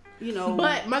 you know,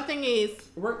 But my thing is,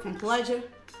 work from pleasure,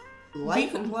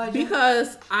 life from pleasure.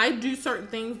 because I do certain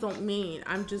things don't mean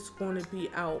I'm just going to be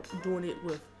out doing it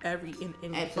with every fucking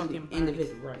body.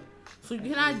 individual, right. So you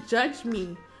cannot judge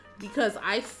me because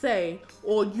I say,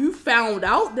 or you found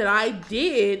out that I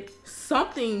did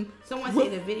something. Someone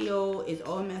said the video is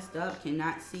all messed up,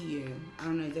 cannot see you. I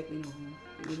don't know exactly know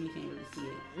who. Maybe you can't really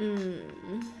see it.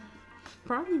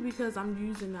 Probably because I'm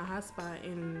using the hotspot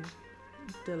in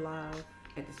the live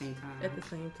At the same time. at the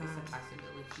same time. It's a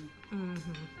possibility.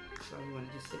 Mm-hmm. So you want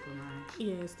to just stick on mine?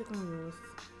 Yeah, stick on yours.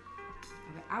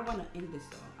 Okay, I want to end this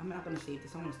though. I'm not going to save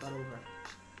this. I want to start over.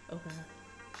 Okay.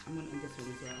 I'm going to end this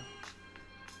one as well.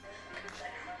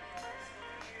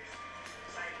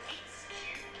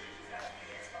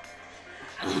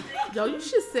 Yo, you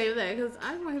should save that because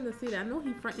I want him to see that. I know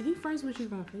he friends with you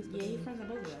on Facebook. Yeah, he's friends with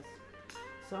both of us.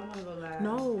 So I'm gonna go live.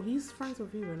 No, he's friends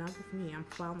with you and not with me. I'm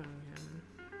following him.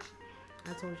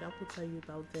 I told you I will tell you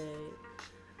about that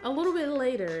a little bit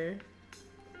later.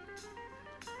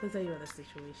 I'll tell you about the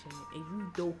situation, and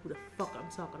you know who the fuck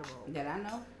I'm talking about. That I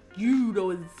know. You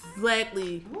know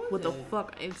exactly Who is what the it?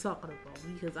 fuck I'm talking about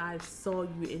because I saw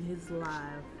you in his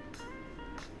live.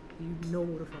 You know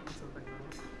who the fuck I'm talking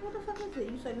about. What the fuck is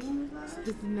it? You said name is live?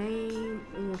 His name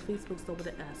on Facebook started with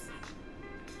an S.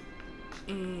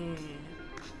 And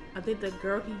I think the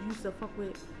girl he used to fuck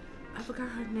with, I forgot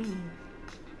her name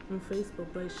on Facebook,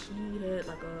 but she had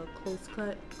like a close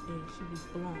cut and she was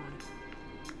blonde.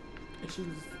 And she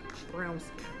was brown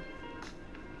skin.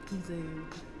 He's in,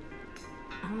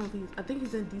 I don't know if I think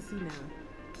he's in DC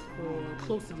now. Or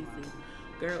close to DC.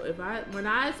 Girl, when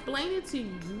I explain it to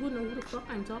you, you would know who the fuck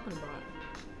I'm talking about.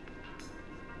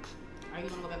 Are you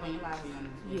gonna go back on your live or you gonna?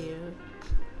 Yeah.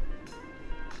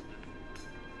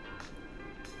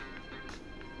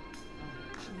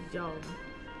 Yo.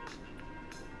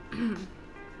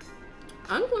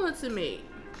 I'm going to make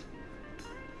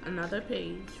another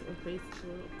page on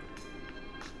Facebook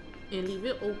and leave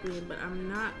it open, but I'm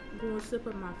not going to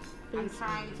put my face. I'm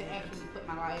trying on to it. actually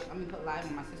put live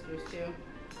on my sister's too,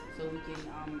 so we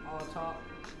can all talk.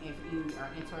 If you are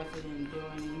interested in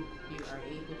joining, you are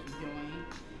able to join.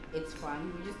 It's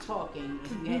fun. We're just talking.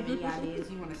 If you have any ideas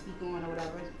you want to speak on or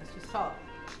whatever, let's just talk.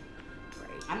 Right.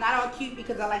 I'm not all cute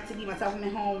because I like to be myself. I'm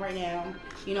at home right now.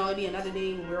 You know, it'll be another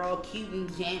day when we're all cute and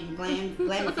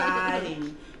glamified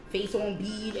and face on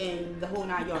bead and the whole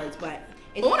 9 yards. But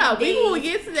it's Hold one of on, them we will days-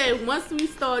 get to that once we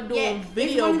start doing it's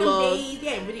video one of them blogs days-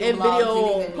 yeah, and vlogs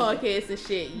video and podcasts and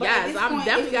shit. But at Yes, this I'm point,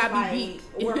 definitely it's gotta be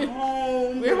just beat. like, We're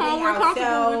home. We're home, we're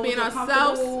comfortable, we're being ourselves.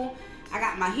 comfortable. I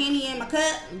got my Henny in my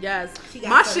cup. Yes, She got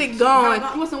my some- shit gone.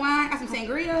 You want some wine? Got some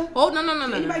sangria? Oh no.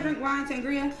 Anybody drink wine,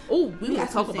 sangria? Oh, we We will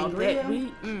got talk some about sangria. that.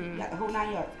 We We got the whole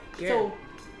 9 yards. Yeah. So,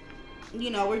 you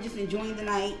know, we're just enjoying the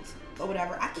night or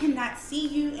whatever. I cannot see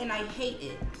you and I hate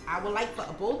it. I would like for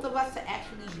both of us to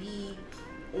actually be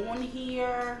on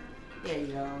here. There you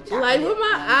go. like with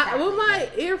my Chocolate with my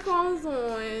dip. earphones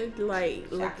on, like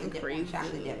Chocolate looking dip on crazy.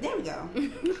 chocolate dip. There we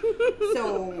go.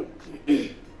 So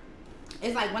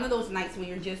it's like one of those nights when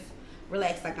you're just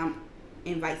relaxed. Like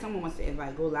someone wants to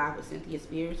invite, go live with Cynthia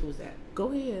Spears. Who's that?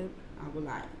 Go ahead. I will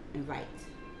like invite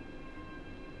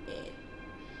Ed.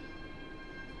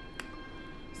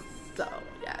 So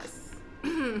yes.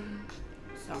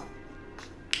 So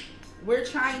we're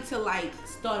trying to like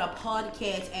start a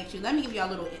podcast. Actually, let me give you a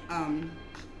little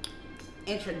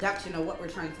introduction of what we're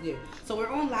trying to do. So we're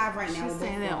on live right now. She's with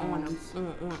saying both that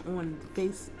phones. on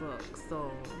Facebook.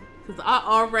 So because I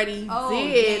already Oh,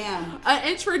 did damn. an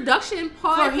introduction For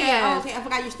podcast. here. Oh, okay, I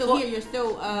forgot you're still For- here. You're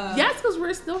still Yes, because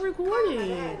we're still recording.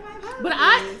 my But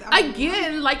apologies.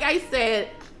 again, like I said,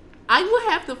 I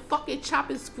will have to fucking chop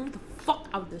and screw the fuck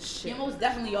out of this You shit. most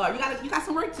definitely are. You got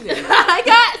some work to do. I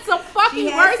got some fucking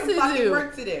She work has some to fucking do.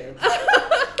 work to do.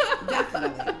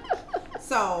 Definitely.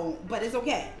 So, but it's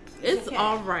okay. It's okay.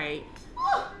 all right.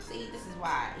 See, this is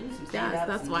why. You need some stand Yes, up.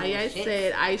 that's why I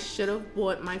said I should have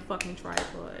bought my fucking tripod.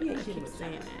 Yeah, you I should've keep bought a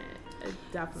saying tripod. it.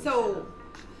 I definitely. So,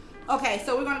 okay,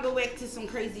 so we're gonna go back to some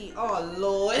crazy. Oh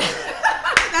Lord,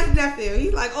 that's nephew.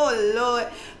 He's like, oh Lord.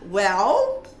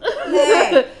 Well,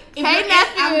 hey, if Hey, you're-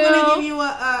 nephew. I'm gonna give you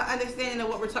a understanding of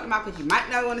what we're talking about because you might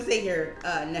not want to say your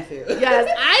nephew. yes,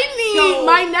 I need So-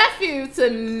 my nephew to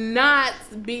not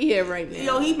be here right now. You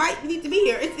know, he might need to be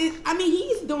here. I mean,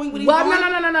 he's doing what he's Well, doing.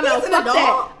 no. He's an Fuck adult.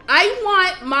 that. I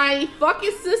want my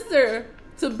fucking sister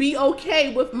to be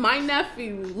okay with my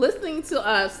nephew listening to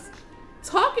us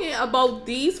talking about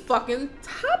these fucking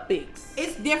topics.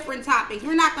 It's different topics.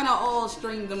 We're not gonna all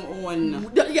string them on.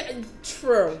 Yeah,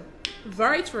 true.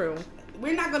 Very true.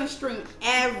 We're not gonna string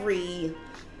every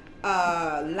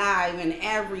live and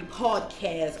every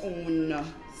podcast on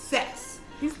sex.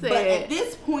 He But at said,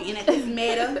 this point and at this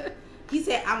matter, he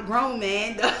said, "I'm grown,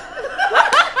 man."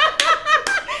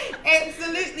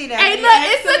 Absolutely not. hey, look,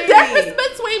 it's the difference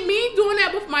between me doing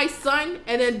that with my son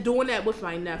and then doing that with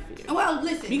my nephew. Well,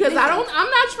 listen. Because I'm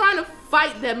not trying to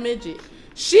fight that midget.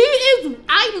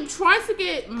 I'm trying to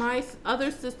get my other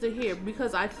sister here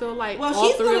because I feel like Well, all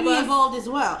she's three going to of be us, involved as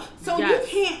well. So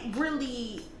Yes. you can't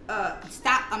really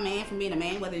stop a man from being a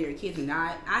man, whether you're kids or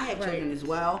not. I have Right. children as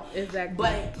well. Exactly.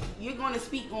 But you're going to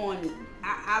speak on,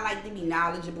 I like to be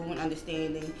knowledgeable and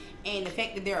understanding. And the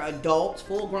fact that they're adults,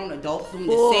 full-grown adults, doing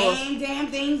Full. the same damn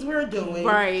things we're doing.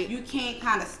 Right. You can't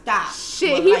kind of stop.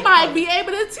 Shit, what he life might goes. be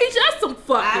able to teach us some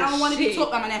fucking I don't want to be shit.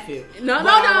 taught by my nephew. No, But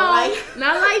I no, would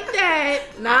not like that,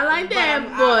 not like that,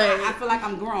 I feel like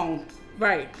I'm grown.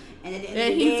 right. And at the end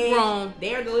And of the he's day, grown.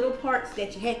 they're the little parts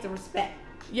that you have to respect.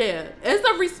 Yeah, it's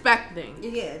a respect thing.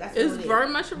 Yeah, that's It's what it is. very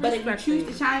much a But if you respect choose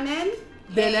thing. to chime in,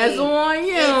 Then hey, that's on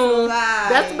you. it's live.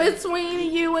 That's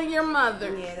between you and your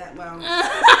mother. Yeah, that well.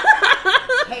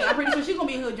 Hey, I'm pretty sure she's gonna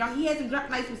be a hood drunk. He had some drunk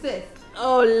nights with sis.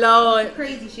 Oh Some Lord.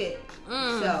 crazy shit.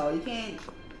 Mm. So you can't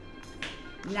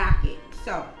knock it.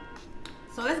 So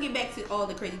let's get back to all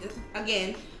the crazy.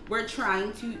 Again, we're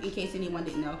trying to, in case anyone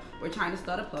didn't know, we're trying to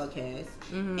start a podcast,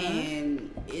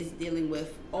 and it's dealing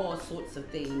with all sorts of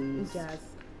things. Yes.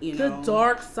 You The know,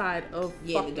 dark side of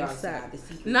Yeah, fucking the dark sex. side, the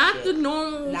secret Not shit. the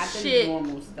normal not shit. the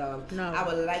normal stuff. No. I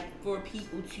would like for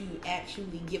people to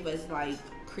actually give us like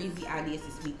crazy ideas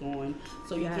to speak on,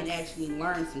 so you can Yes. actually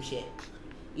learn some shit.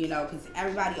 You know, because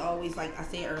everybody always, like I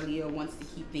said earlier, wants to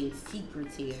keep things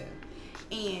secretive.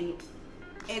 And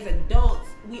as adults,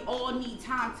 we all need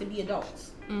time to be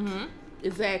adults. Mm-hmm.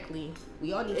 Exactly.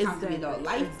 We all need time to be Exactly. adults.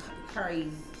 Life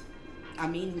carries a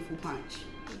meaningful punch.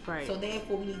 Right. So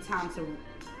therefore, we need time to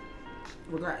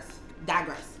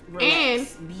digress, and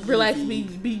relax,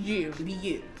 easy, be you. be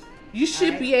you. You should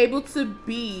Alright. be able to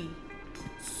be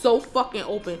so fucking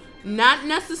open. Not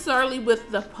necessarily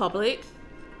with the public,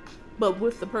 but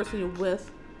with the person you're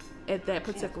with at that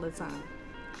particular time.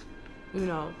 You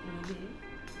know.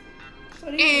 So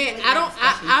And these are I don't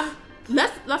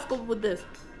discussions. let's go with this.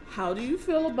 How do you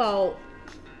feel about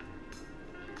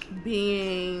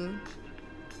being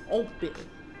open.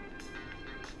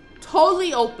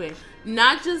 Totally open.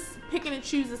 Not just picking and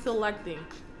choosing, selecting,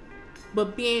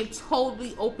 but being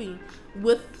totally open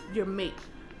with your mate.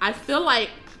 I feel like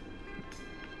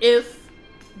if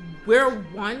we're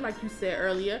one, like you said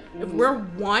earlier, if we're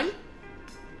one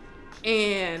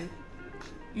and,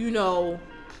 you know,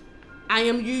 I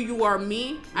am you, you are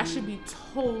me, I should be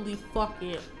totally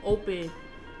fucking open.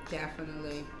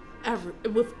 Definitely.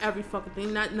 With every fucking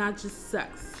thing, not just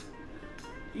sex.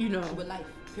 You know. With life.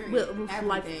 Period. With everything.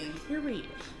 life. Period.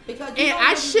 Because and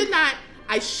I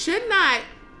should not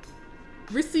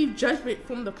receive judgment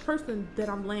from the person that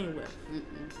I'm laying with.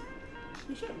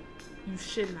 You shouldn't. You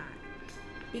should not.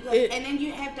 Because and then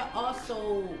you have to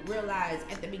also realize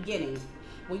at the beginning,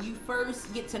 when you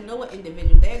first get to know an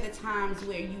individual, there are the times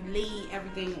where you lay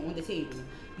everything on the table.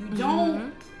 You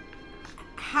don't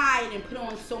hide and put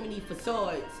on so many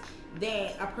facades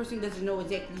that a person doesn't know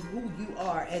exactly who you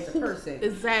are as a person.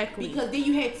 Exactly. Because then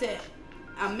you had to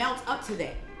melt up to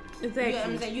that. Exactly. You know what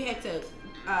I'm saying? You had to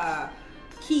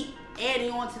keep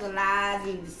adding on to the lies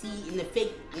and the deceit and the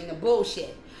fake and the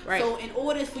bullshit. Right. So in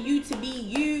order for you to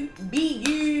be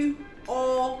you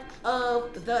all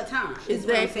of the time.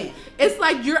 Exactly. It's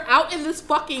like you're out in this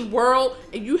fucking world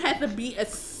and you have to be a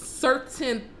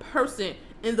certain person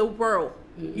in the world.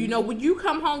 You know, when you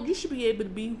come home, you should be able to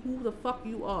be who the fuck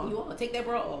you are. You are. Take that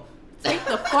bra off. Take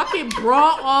the fucking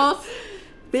bra off.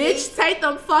 Bitch, take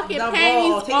them fucking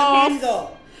panties off. Take the panties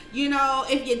off. You know,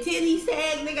 if your titties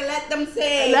sag, nigga, let them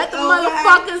sag. Let the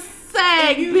motherfuckers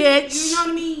sag, bitch. You know what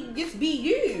I mean? Just be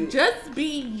you. Just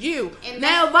be you. And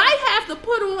now, if I have to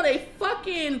put on a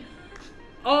fucking,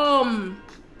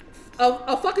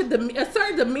 a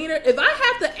certain demeanor, if I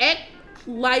have to act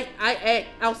like I act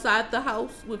outside the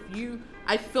house with you,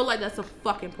 I feel like that's a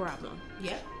fucking problem.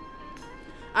 Yeah.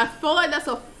 I feel like that's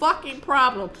a fucking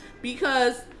problem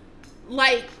because,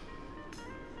 like,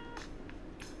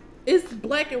 it's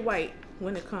black and white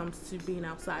when it comes to being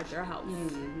outside your house.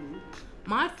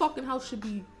 My fucking house should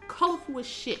be colorful as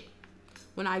shit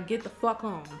when I get the fuck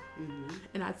home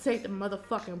and I take the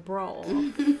motherfucking bra off.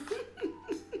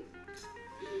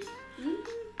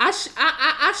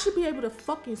 I should be able to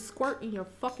fucking squirt in your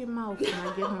fucking mouth when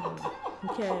I get home.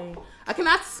 Okay? I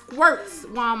cannot squirt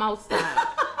while I'm outside.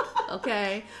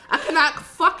 Okay? I cannot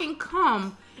fucking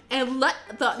come and let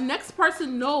the next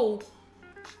person know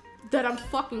that I'm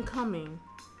fucking coming.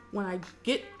 When I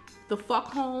get the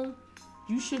fuck home,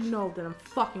 you should know that I'm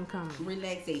fucking coming.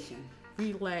 Relaxation,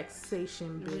 bitch.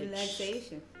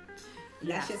 Relaxation.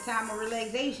 That's your time of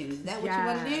relaxation. Is that what you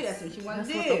want to do? That's what you want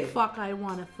to do. That's what the fuck I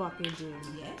want to fucking do.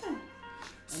 Yeah.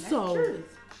 So,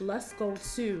 let's go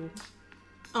to,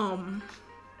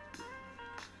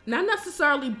 not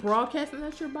necessarily broadcasting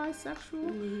that you're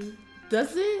bisexual.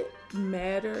 Does it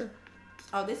matter?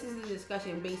 Oh, this is a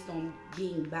discussion based on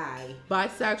being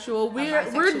bisexual. We're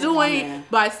bisexual doing woman.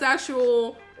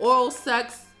 Bisexual, oral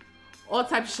sex, all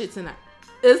type of shit tonight.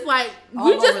 It's like All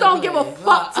we just over don't the give a place.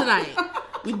 fuck tonight.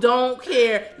 We don't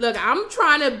care. Look, I'm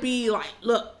trying to be like,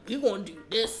 look, you're gonna do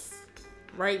this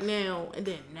right now, and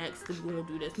then next you're gonna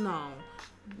do this. No,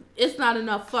 it's not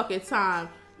enough fucking time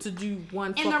to do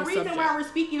one. And the reason why we're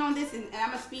speaking on this, and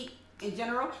I'm gonna speak in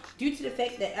general, due to the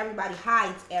fact that everybody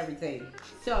hides everything.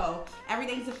 So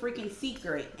everything's a freaking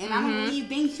secret. And I don't believe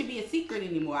things should be a secret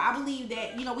anymore. I believe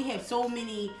that, you know, we have so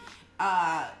many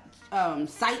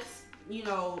sites, you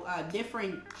know,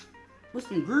 different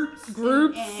groups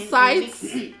and sites.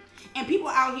 And people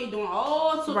out here doing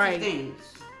all sorts of things.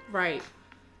 Right.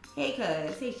 Hey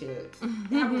cuz, hey shit.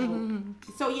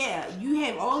 So yeah, you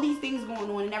have all these things going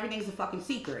on and everything's a fucking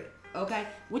secret. Okay?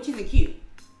 Which isn't cute.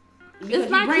 Because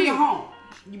it's not you bring cute. it home.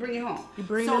 You bring it home.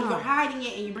 So you're hiding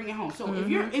it and you bring it home. So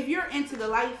if you're into the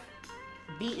life,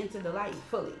 be into the life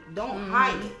fully. Don't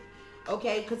hide it.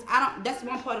 Okay? Because that's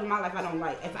one part of my life I don't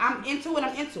like. If I'm into it,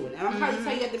 I'm into it. And I'm trying to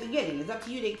tell you at the beginning. It's up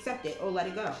to you to accept it or let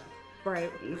it go.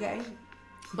 Right. Okay?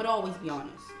 But always be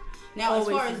honest. Now, as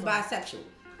far as bisexual,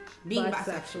 being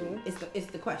bisexual is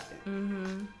the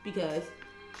question. Because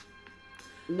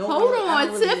hold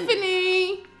on,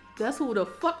 Tiffany. That's who the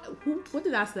fuck. What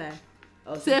did I say?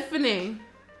 Oh, Tiffany.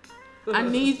 I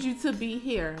need you to be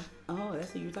here. Oh,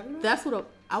 that's what you're talking about? That's what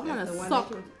I want to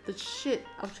suck the shit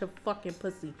out your fucking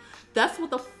pussy. That's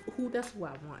what that's who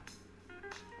I want.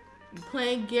 You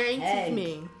playing games with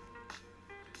me.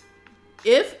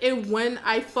 If and when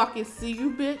I fucking see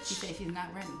you, bitch. She said she's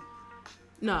not ready.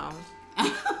 No.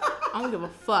 I don't give a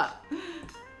fuck.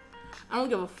 I don't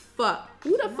give a fuck.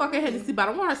 Who the fuck I had to see, but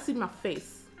I want her to see my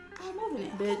face. I'm moving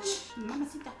it. Bitch.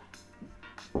 Mamacita.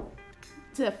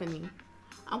 Tiffany,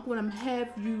 I'm gonna have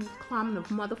you climbing the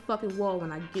motherfucking wall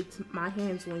when I get my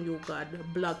hands on your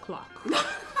blood clock.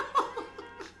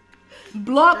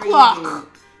 Blood clock.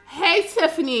 Hey,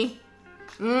 Tiffany.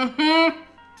 Mm-hmm.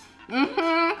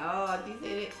 Oh, you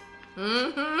said it.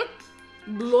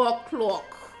 Mm-hmm. Blood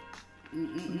clock.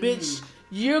 Bitch,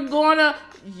 you're gonna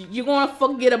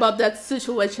forget about that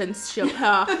situation,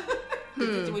 huh?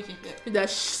 Situation. That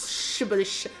shibbity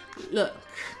shit. Look.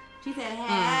 She said,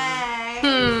 hey.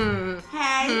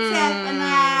 Hey, Tiffany.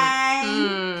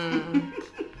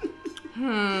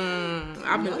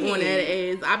 I've been on that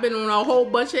ass. I've been on a whole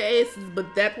bunch of asses,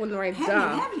 but that one right there.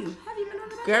 Have you been on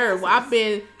the Girl, asses? I've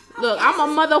been. Look, I'm a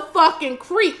motherfucking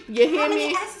creep. You hear How me?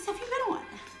 many asses have you been on?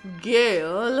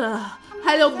 Girl.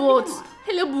 Hello, boots.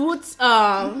 Hello, boots.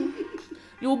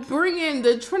 You bring in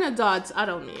the Trinidad. I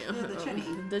don't know. The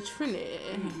Trinity. The Trinity.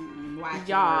 Watch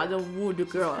Yeah, her. the wood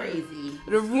girl. She's crazy.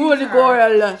 The wood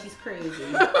girl. She's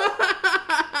crazy.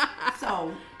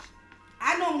 So,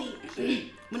 I normally,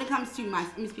 when it comes to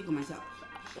let me speak on myself.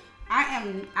 I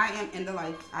am in the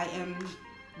life. I am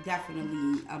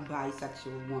definitely a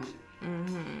bisexual woman.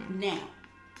 Mm-hmm. Now,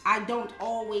 I don't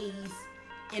always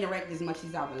interact as much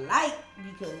as I would like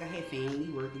because I have family,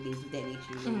 work, and things of that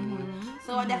nature.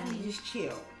 So I definitely just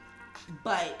chill.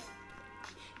 But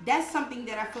that's something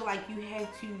that I feel like you have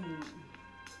to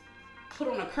put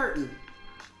on a curtain.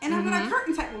 And I'm not a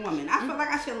curtain type of woman. I feel like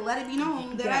I should let it be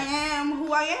known that I am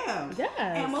who I am. Yes.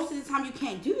 And most of the time you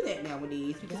can't do that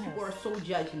nowadays because people are so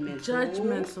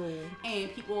judgmental.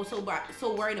 And people are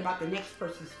so worried about the next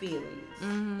person's feelings.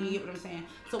 You get what I'm saying?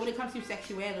 So when it comes to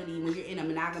sexuality, when you're in a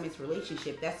monogamous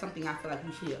relationship, that's something I feel like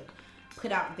you should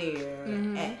put out there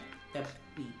at the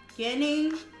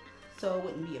beginning so it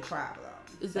wouldn't be a problem.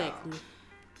 Exactly.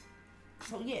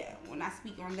 So yeah, when I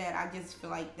speak on that, I just feel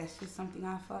like that's just something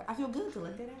I feel good to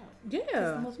let that out.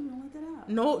 Yeah. Most people don't let that out.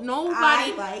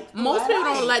 Nobody. Most people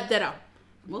don't let that out.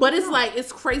 But it's like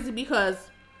it's crazy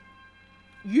because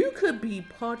you could be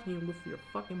partying with your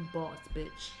fucking boss,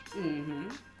 bitch.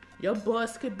 Your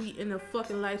boss could be in a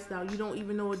fucking lifestyle. You don't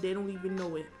even know it. They don't even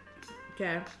know it.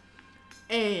 Okay.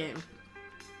 And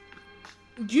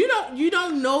you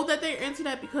don't know that they're into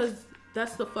that because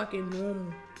that's the fucking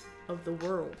norm of the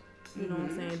world. You know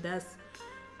what I'm saying? That's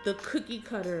the cookie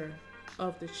cutter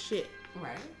of the shit.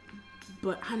 Right.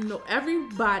 But I know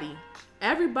everybody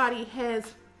has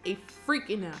a freak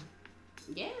in them.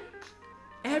 Yeah.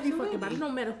 Every fucking body. It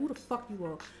don't matter who the fuck you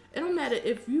are. It don't matter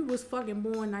if you was fucking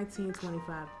born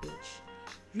 1925, bitch.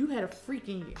 You had a freak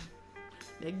in you.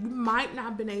 Now, you might not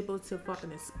have been able to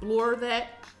fucking explore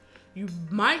that. You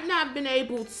might not have been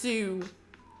able to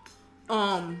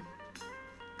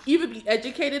either be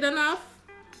educated enough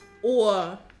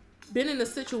or been in a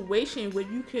situation where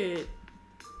you could,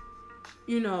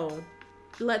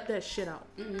 let that shit out.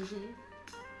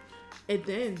 And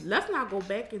then let's not go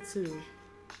back into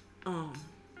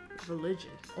religion.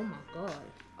 Oh my god.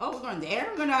 Oh, we're going there?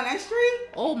 We're going down that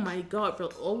street? Oh my god.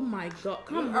 Oh my god.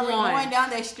 Come on. Are we going down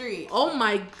that street? Oh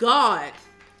my god.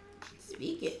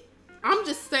 Speak it. I'm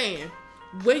just saying,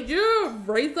 when you're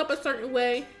raised up a certain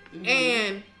way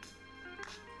and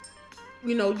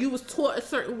you was taught a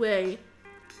certain way,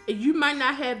 and you might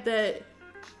not have that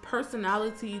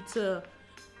personality to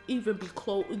even be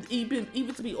close, even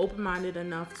to be open-minded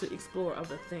enough to explore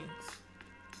other things.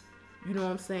 You know what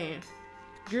I'm saying?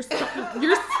 You're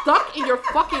stuck in your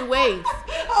fucking ways.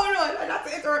 Oh no, not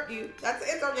to interrupt you. Not to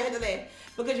interrupt your head of that.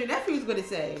 Because your nephew's gonna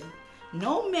say,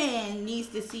 no man needs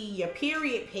to see your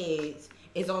period pads.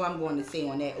 Is all I'm going to say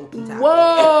on that open topic.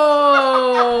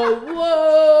 Whoa.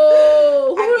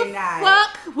 Who the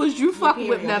fuck was you fucking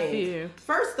with, nephew?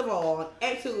 First of all,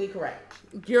 absolutely correct.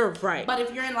 You're right. But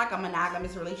if you're in like a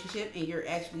monogamous relationship and you're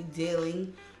actually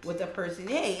dealing with a person,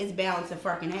 hey, it's bound to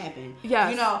fucking happen.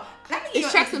 Yes.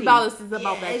 It's checks and balances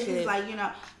about that it's shit. It's like,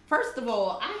 first of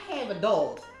all, I have a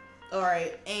dog, all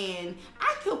right, and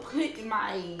I could put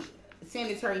my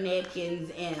sanitary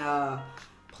napkins in a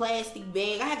plastic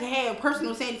bag. I have to have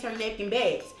personal sanitary napkin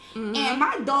bags. And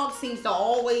my dog seems to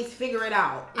always figure it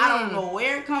out. I don't know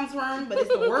where it comes from, but it's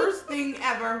the worst thing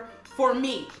ever for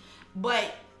me.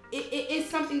 But it's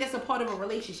something that's a part of a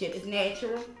relationship. It's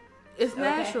natural. It's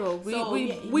natural. We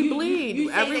bleed.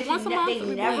 Every once in a month,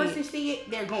 they never see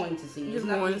it, they're going to see it. You're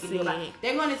going to see it.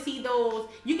 They're going to see those.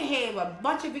 You can have a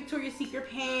bunch of Victoria's Secret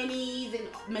panties, and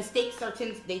mistakes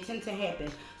tend to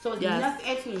happen. So it's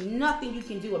absolutely nothing you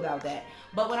can do about that.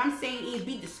 But what I'm saying is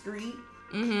be discreet.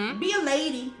 Be a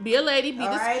lady. Be discreet.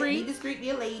 Right? Be discreet, be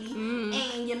a lady.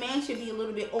 And your man should be a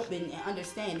little bit open and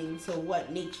understanding to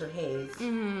what nature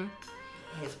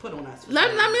has put on us.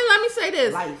 Let me say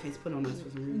this. Life has put on us for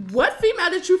some reason. What female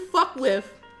did you fuck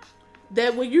with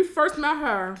that when you first met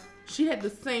her, she had the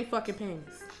same fucking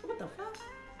panties. What the fuck?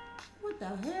 What the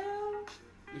hell?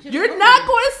 You're not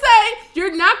going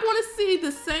to see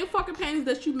the same fucking panties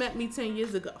that you met me 10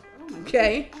 years ago. Oh my God.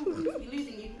 Okay? You're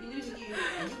losing you.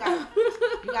 And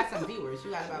you got some viewers.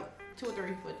 You got about 2 or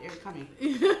 3 foot there coming.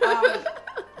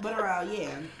 But yeah.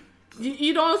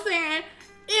 You know what I'm saying?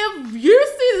 If you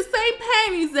see the same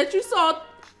panties that you saw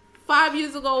 5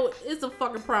 years ago, it's a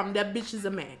fucking problem. That bitch is a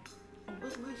man.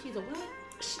 What, she's a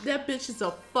what? That bitch is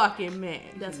a fucking man.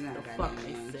 That's She's what not the a fuck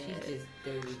goddamn they man. said. She's just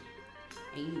dirty.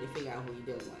 And you need to figure out who you're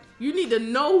dealing with. You need to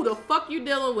know who the fuck you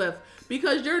dealing with.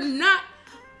 Because you're not...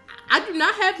 I do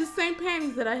not have the same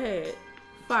panties that I had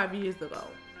 5 years ago.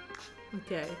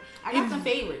 Okay? I got some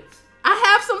favorites. I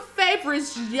have some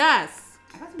favorites, yes.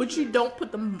 But you don't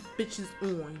put them bitches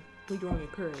on when you're on your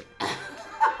period.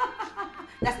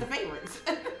 That's the favorites.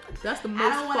 That's the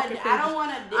most fucking favorite.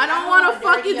 I don't want to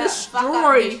fucking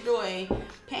destroy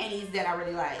panties that I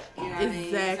really like. You know what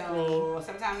Exactly. I mean? So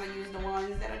sometimes I use the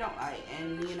ones that I don't like,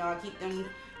 and I keep them.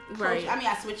 Right. I mean,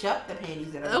 I switch up the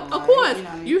panties that I don't Of like. course, You know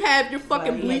what I mean? you have your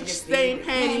fucking But bleach stained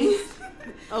panties.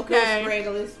 Okay.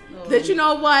 Regulars. That you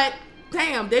know what?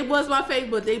 Damn, they was my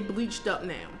favorite, but they bleached up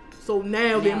now. So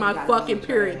now they're my fucking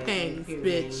period panties,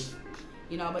 bitch.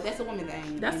 You know, but that's a woman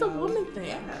thing. That's a woman thing.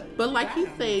 Yeah, but like he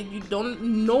said, you don't.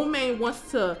 No man wants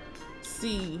to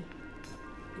see.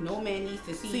 No man needs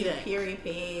to see your that. period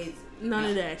pads. None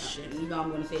of that shit. You know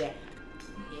I'm gonna say that.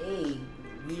 Hey,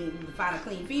 you need to find a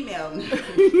clean female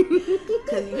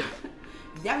because you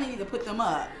definitely need to put them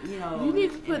up. You know, You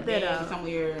need to put in a that bag up.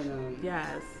 somewhere and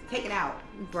Yes. take it out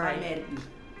Right. automatically.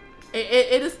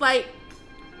 It is like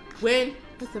when.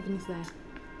 What's Tiffany say?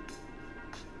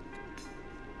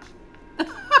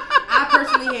 I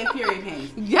personally have period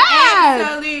pains. Yes.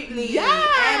 Absolutely.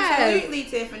 Yes. Absolutely,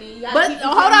 Tiffany. You gotta But keep this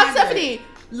hold in on, mind. Tiffany.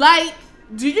 Like,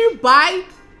 do you buy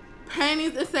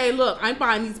panties and say, "Look, I'm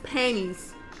buying these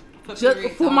panties just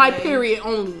periods for my only. period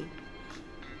only"?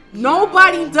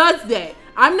 Nobody does that.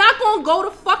 I'm not gonna go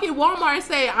to fucking Walmart and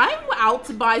say I'm out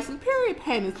to buy some period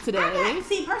panties today.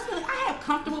 See, personally, I have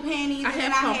comfortable panties, I and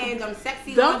have I comfortable- have them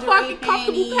sexy Them lingerie fucking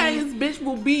comfortable panties, bitch,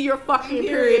 will be your fucking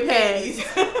period panties.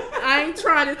 I ain't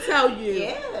trying to tell you.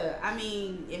 Yeah, I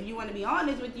mean, if you want to be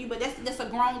honest with you, but that's a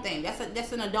grown thing. That's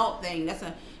an adult thing.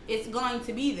 It's going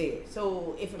to be there.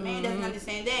 So if a man doesn't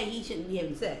understand that, he shouldn't be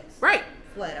having sex. Right.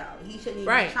 Flat out, he shouldn't even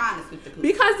Right. be trying to sweep the coochie.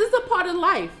 Because it's a part of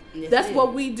life. Yes, That's it what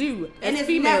is. we do And as it's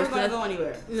females. never going to That's- go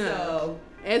anywhere. No. So,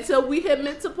 Until we hit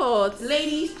mental pause.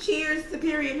 ladies, cheers to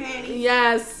period panties.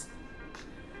 Yes.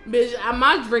 Bitch,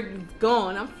 my drink is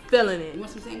gone. I'm feeling You it.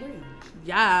 want some sangria?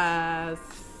 Yes.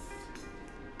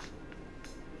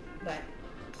 But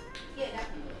yeah,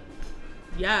 definitely.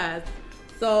 Yes.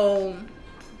 So,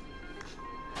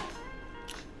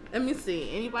 let me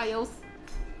see. Anybody else?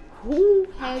 Who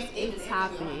has a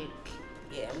topic?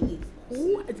 Yeah, we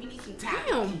need some time.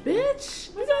 Damn,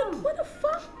 bitch. What the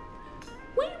fuck?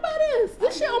 What you buy this?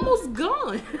 This shit almost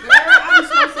gone. Girl, I'm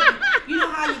so sick. You know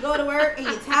how you go to work and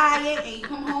you're tired and you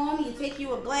come home, you take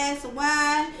you a glass of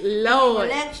wine, Lord.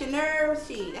 relax your nerves.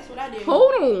 Shit, that's what I do.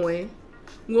 Hold on.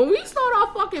 When we start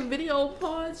our fucking video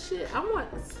pod shit, I want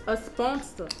a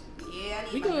sponsor. Yeah,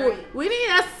 I need my drink. We need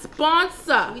a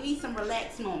sponsor. We need some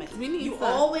relaxed moments. We need you some.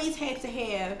 always have to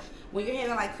have, when you're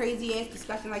having like crazy ass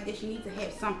discussion like this, you need to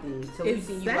have something to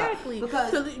loosen you up.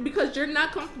 Exactly. Because you're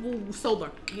not comfortable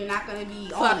sober. you're not going to be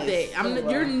Fuck honest. that.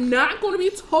 You're not going to be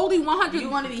totally 100. You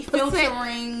want to be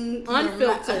filtering.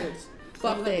 unfiltered.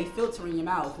 Fuck Fuck that. Be that. filtering your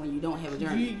mouth when you don't have a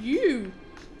drink. You.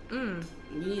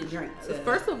 You need a drink.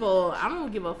 First of all, I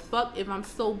don't give a fuck if I'm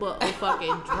sober or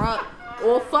fucking drunk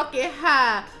or fucking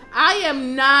high. I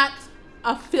am not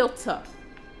a filter.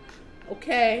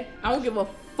 Okay? I don't give a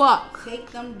fuck.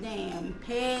 Take them damn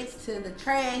pads to the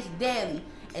trash daily.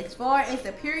 As far as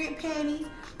the period panties,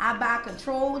 I buy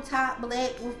Control Top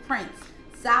Black with prints.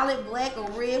 Solid black or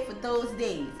red for those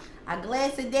days. A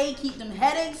glass a day keep them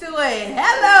headaches away.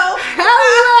 Hello.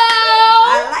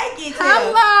 I like it too.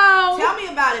 Hello. Tell me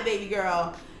about it, baby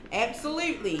girl.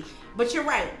 Absolutely. But you're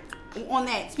right. On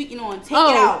that, speaking on, take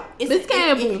it out. Miss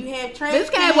Campbell. If you have trash Miss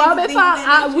cans Campbell, and things of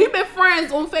that nature- we've been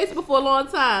friends on Facebook for a long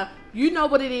time. You know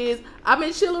what it is. I've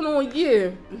been chilling on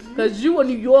you because you a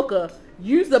New Yorker.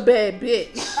 You's a bad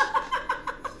bitch.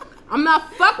 I'm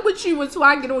not fucking with you until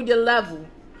I get on your level.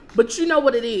 But you know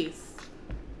what it is.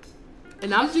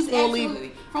 And I'm just gonna leave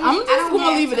it. I'm just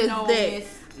gonna leave it as that.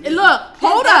 And look,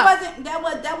 hold up.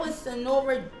 That was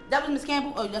Sonora. That was Miss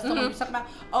Campbell. Oh, that's the one we were talking about.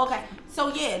 Okay,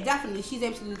 so yeah, definitely, she's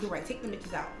absolutely correct. Take the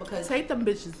bitches out because Take them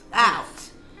bitches out.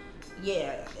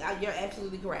 Yeah, you're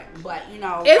absolutely correct. But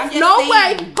I'm It's just no saying.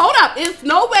 way. Hold up. It's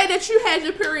no way that you had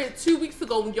your period 2 weeks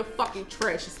ago when your fucking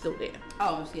trash is still there.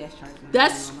 Oh, see, that's trifling.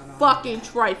 That's No. fucking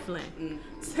trifling.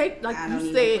 Take, like I don't you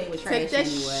even play said, with take trash that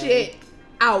anyway. shit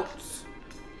out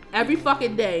every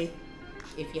fucking day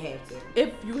If you have to.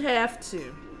 if you have to.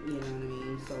 You know what I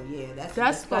mean? So yeah, that's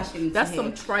That's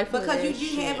some trifling because you ass do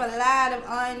shit. have a lot of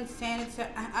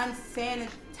unsanitized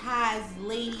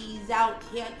ladies out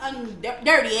here,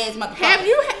 dirty ass motherfuckers. Have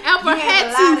you ever You had have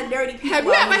a lot to? of dirty people Have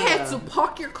you out ever here. had to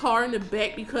park your car in the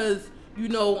back because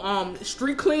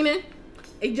street cleaning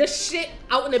and just shit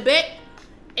out in the back?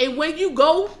 And when you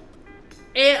go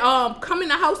and come in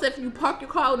the house after you park your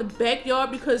car out in the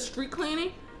backyard because street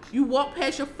cleaning, you walk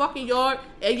past your fucking yard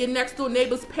and your next door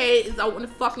neighbor's pad is out in the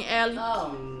fucking alley.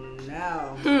 Oh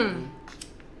no.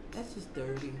 That's just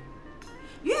dirty.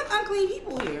 You have unclean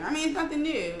people here. I mean, it's nothing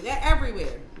new. They're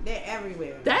everywhere.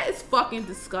 That is fucking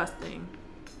disgusting.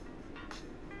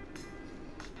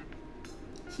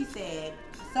 She said,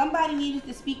 somebody needed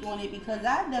to speak on it because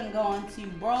I've done gone to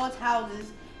broads'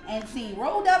 houses and seen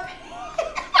rolled up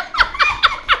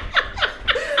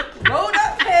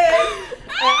heads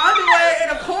and underwear in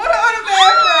a corner of the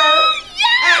bathroom,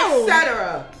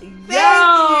 etc.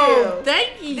 Thank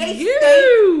you.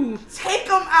 They take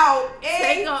them out.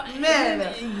 Amen.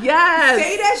 Yes.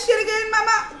 Say that shit again,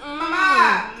 mama.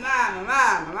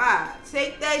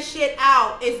 Take that shit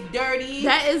out. It's dirty.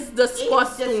 That is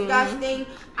disgusting. It's disgusting.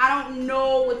 I don't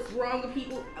know what's wrong with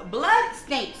people. Blood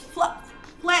stinks.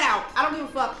 Flat out. I don't give a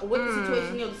fuck what the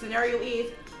situation, the scenario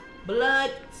is.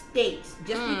 Blood stinks.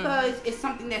 Just because it's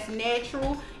something that's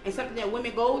natural and something that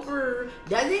women go through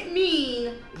doesn't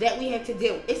mean that we have to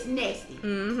deal with. It's nasty.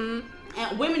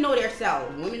 And women know their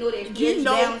self. Women know their kids,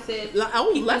 balances.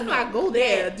 Let's not go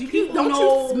there. Don't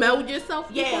you smell yourself?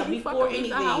 Yeah, before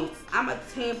anything. I'm a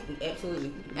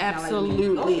absolutely.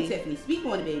 Absolutely. Go ahead, Tiffany. Speak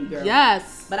on it, baby girl.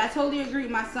 Yes. But I totally agree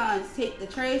with my sons. Take the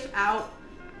trash out,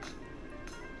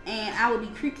 and I will be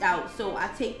creeped out. So I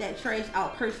take that trash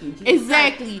out personally.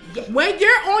 Exactly. Yeah. When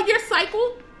you're on your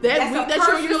cycle, that's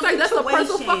a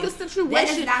personal fucking situation. That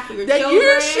is not for your that children.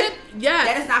 You should, yes.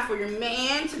 That is not for your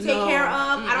man to take care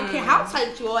of. I don't care how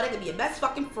tight you are. That could be your best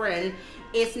fucking friend.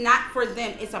 It's not for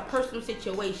them. It's a personal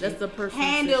situation. That's a personal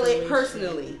Handle situation. it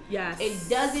personally. Yes. It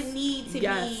doesn't need to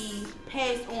be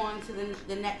passed on to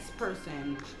the next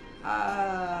person.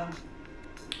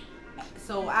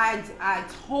 So I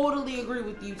totally agree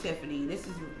with you, Tiffany.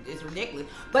 It's ridiculous.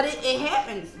 But it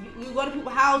happens. You go to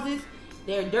people's houses.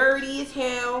 They're dirty as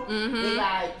hell. They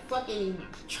got fucking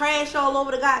trash all over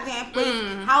the goddamn place.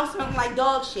 House smelling like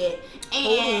dog shit.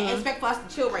 And expect for us to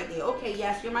chill right there. Okay,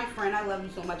 yes, you're my friend. I love you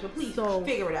so much. But please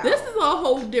figure it out. This is a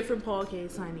whole different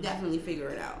podcast, honey. Definitely figure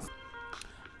it out.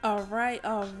 All right.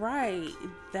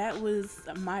 That was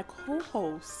my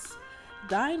co-host,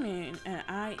 Diamond. And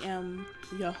I am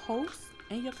your host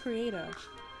and your creator,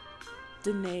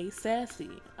 Danae Sassy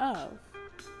of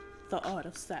The Art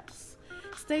of Sex.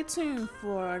 Stay tuned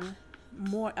for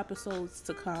more episodes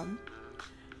to come.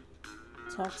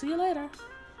 Talk to you later.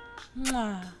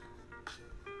 Mwah.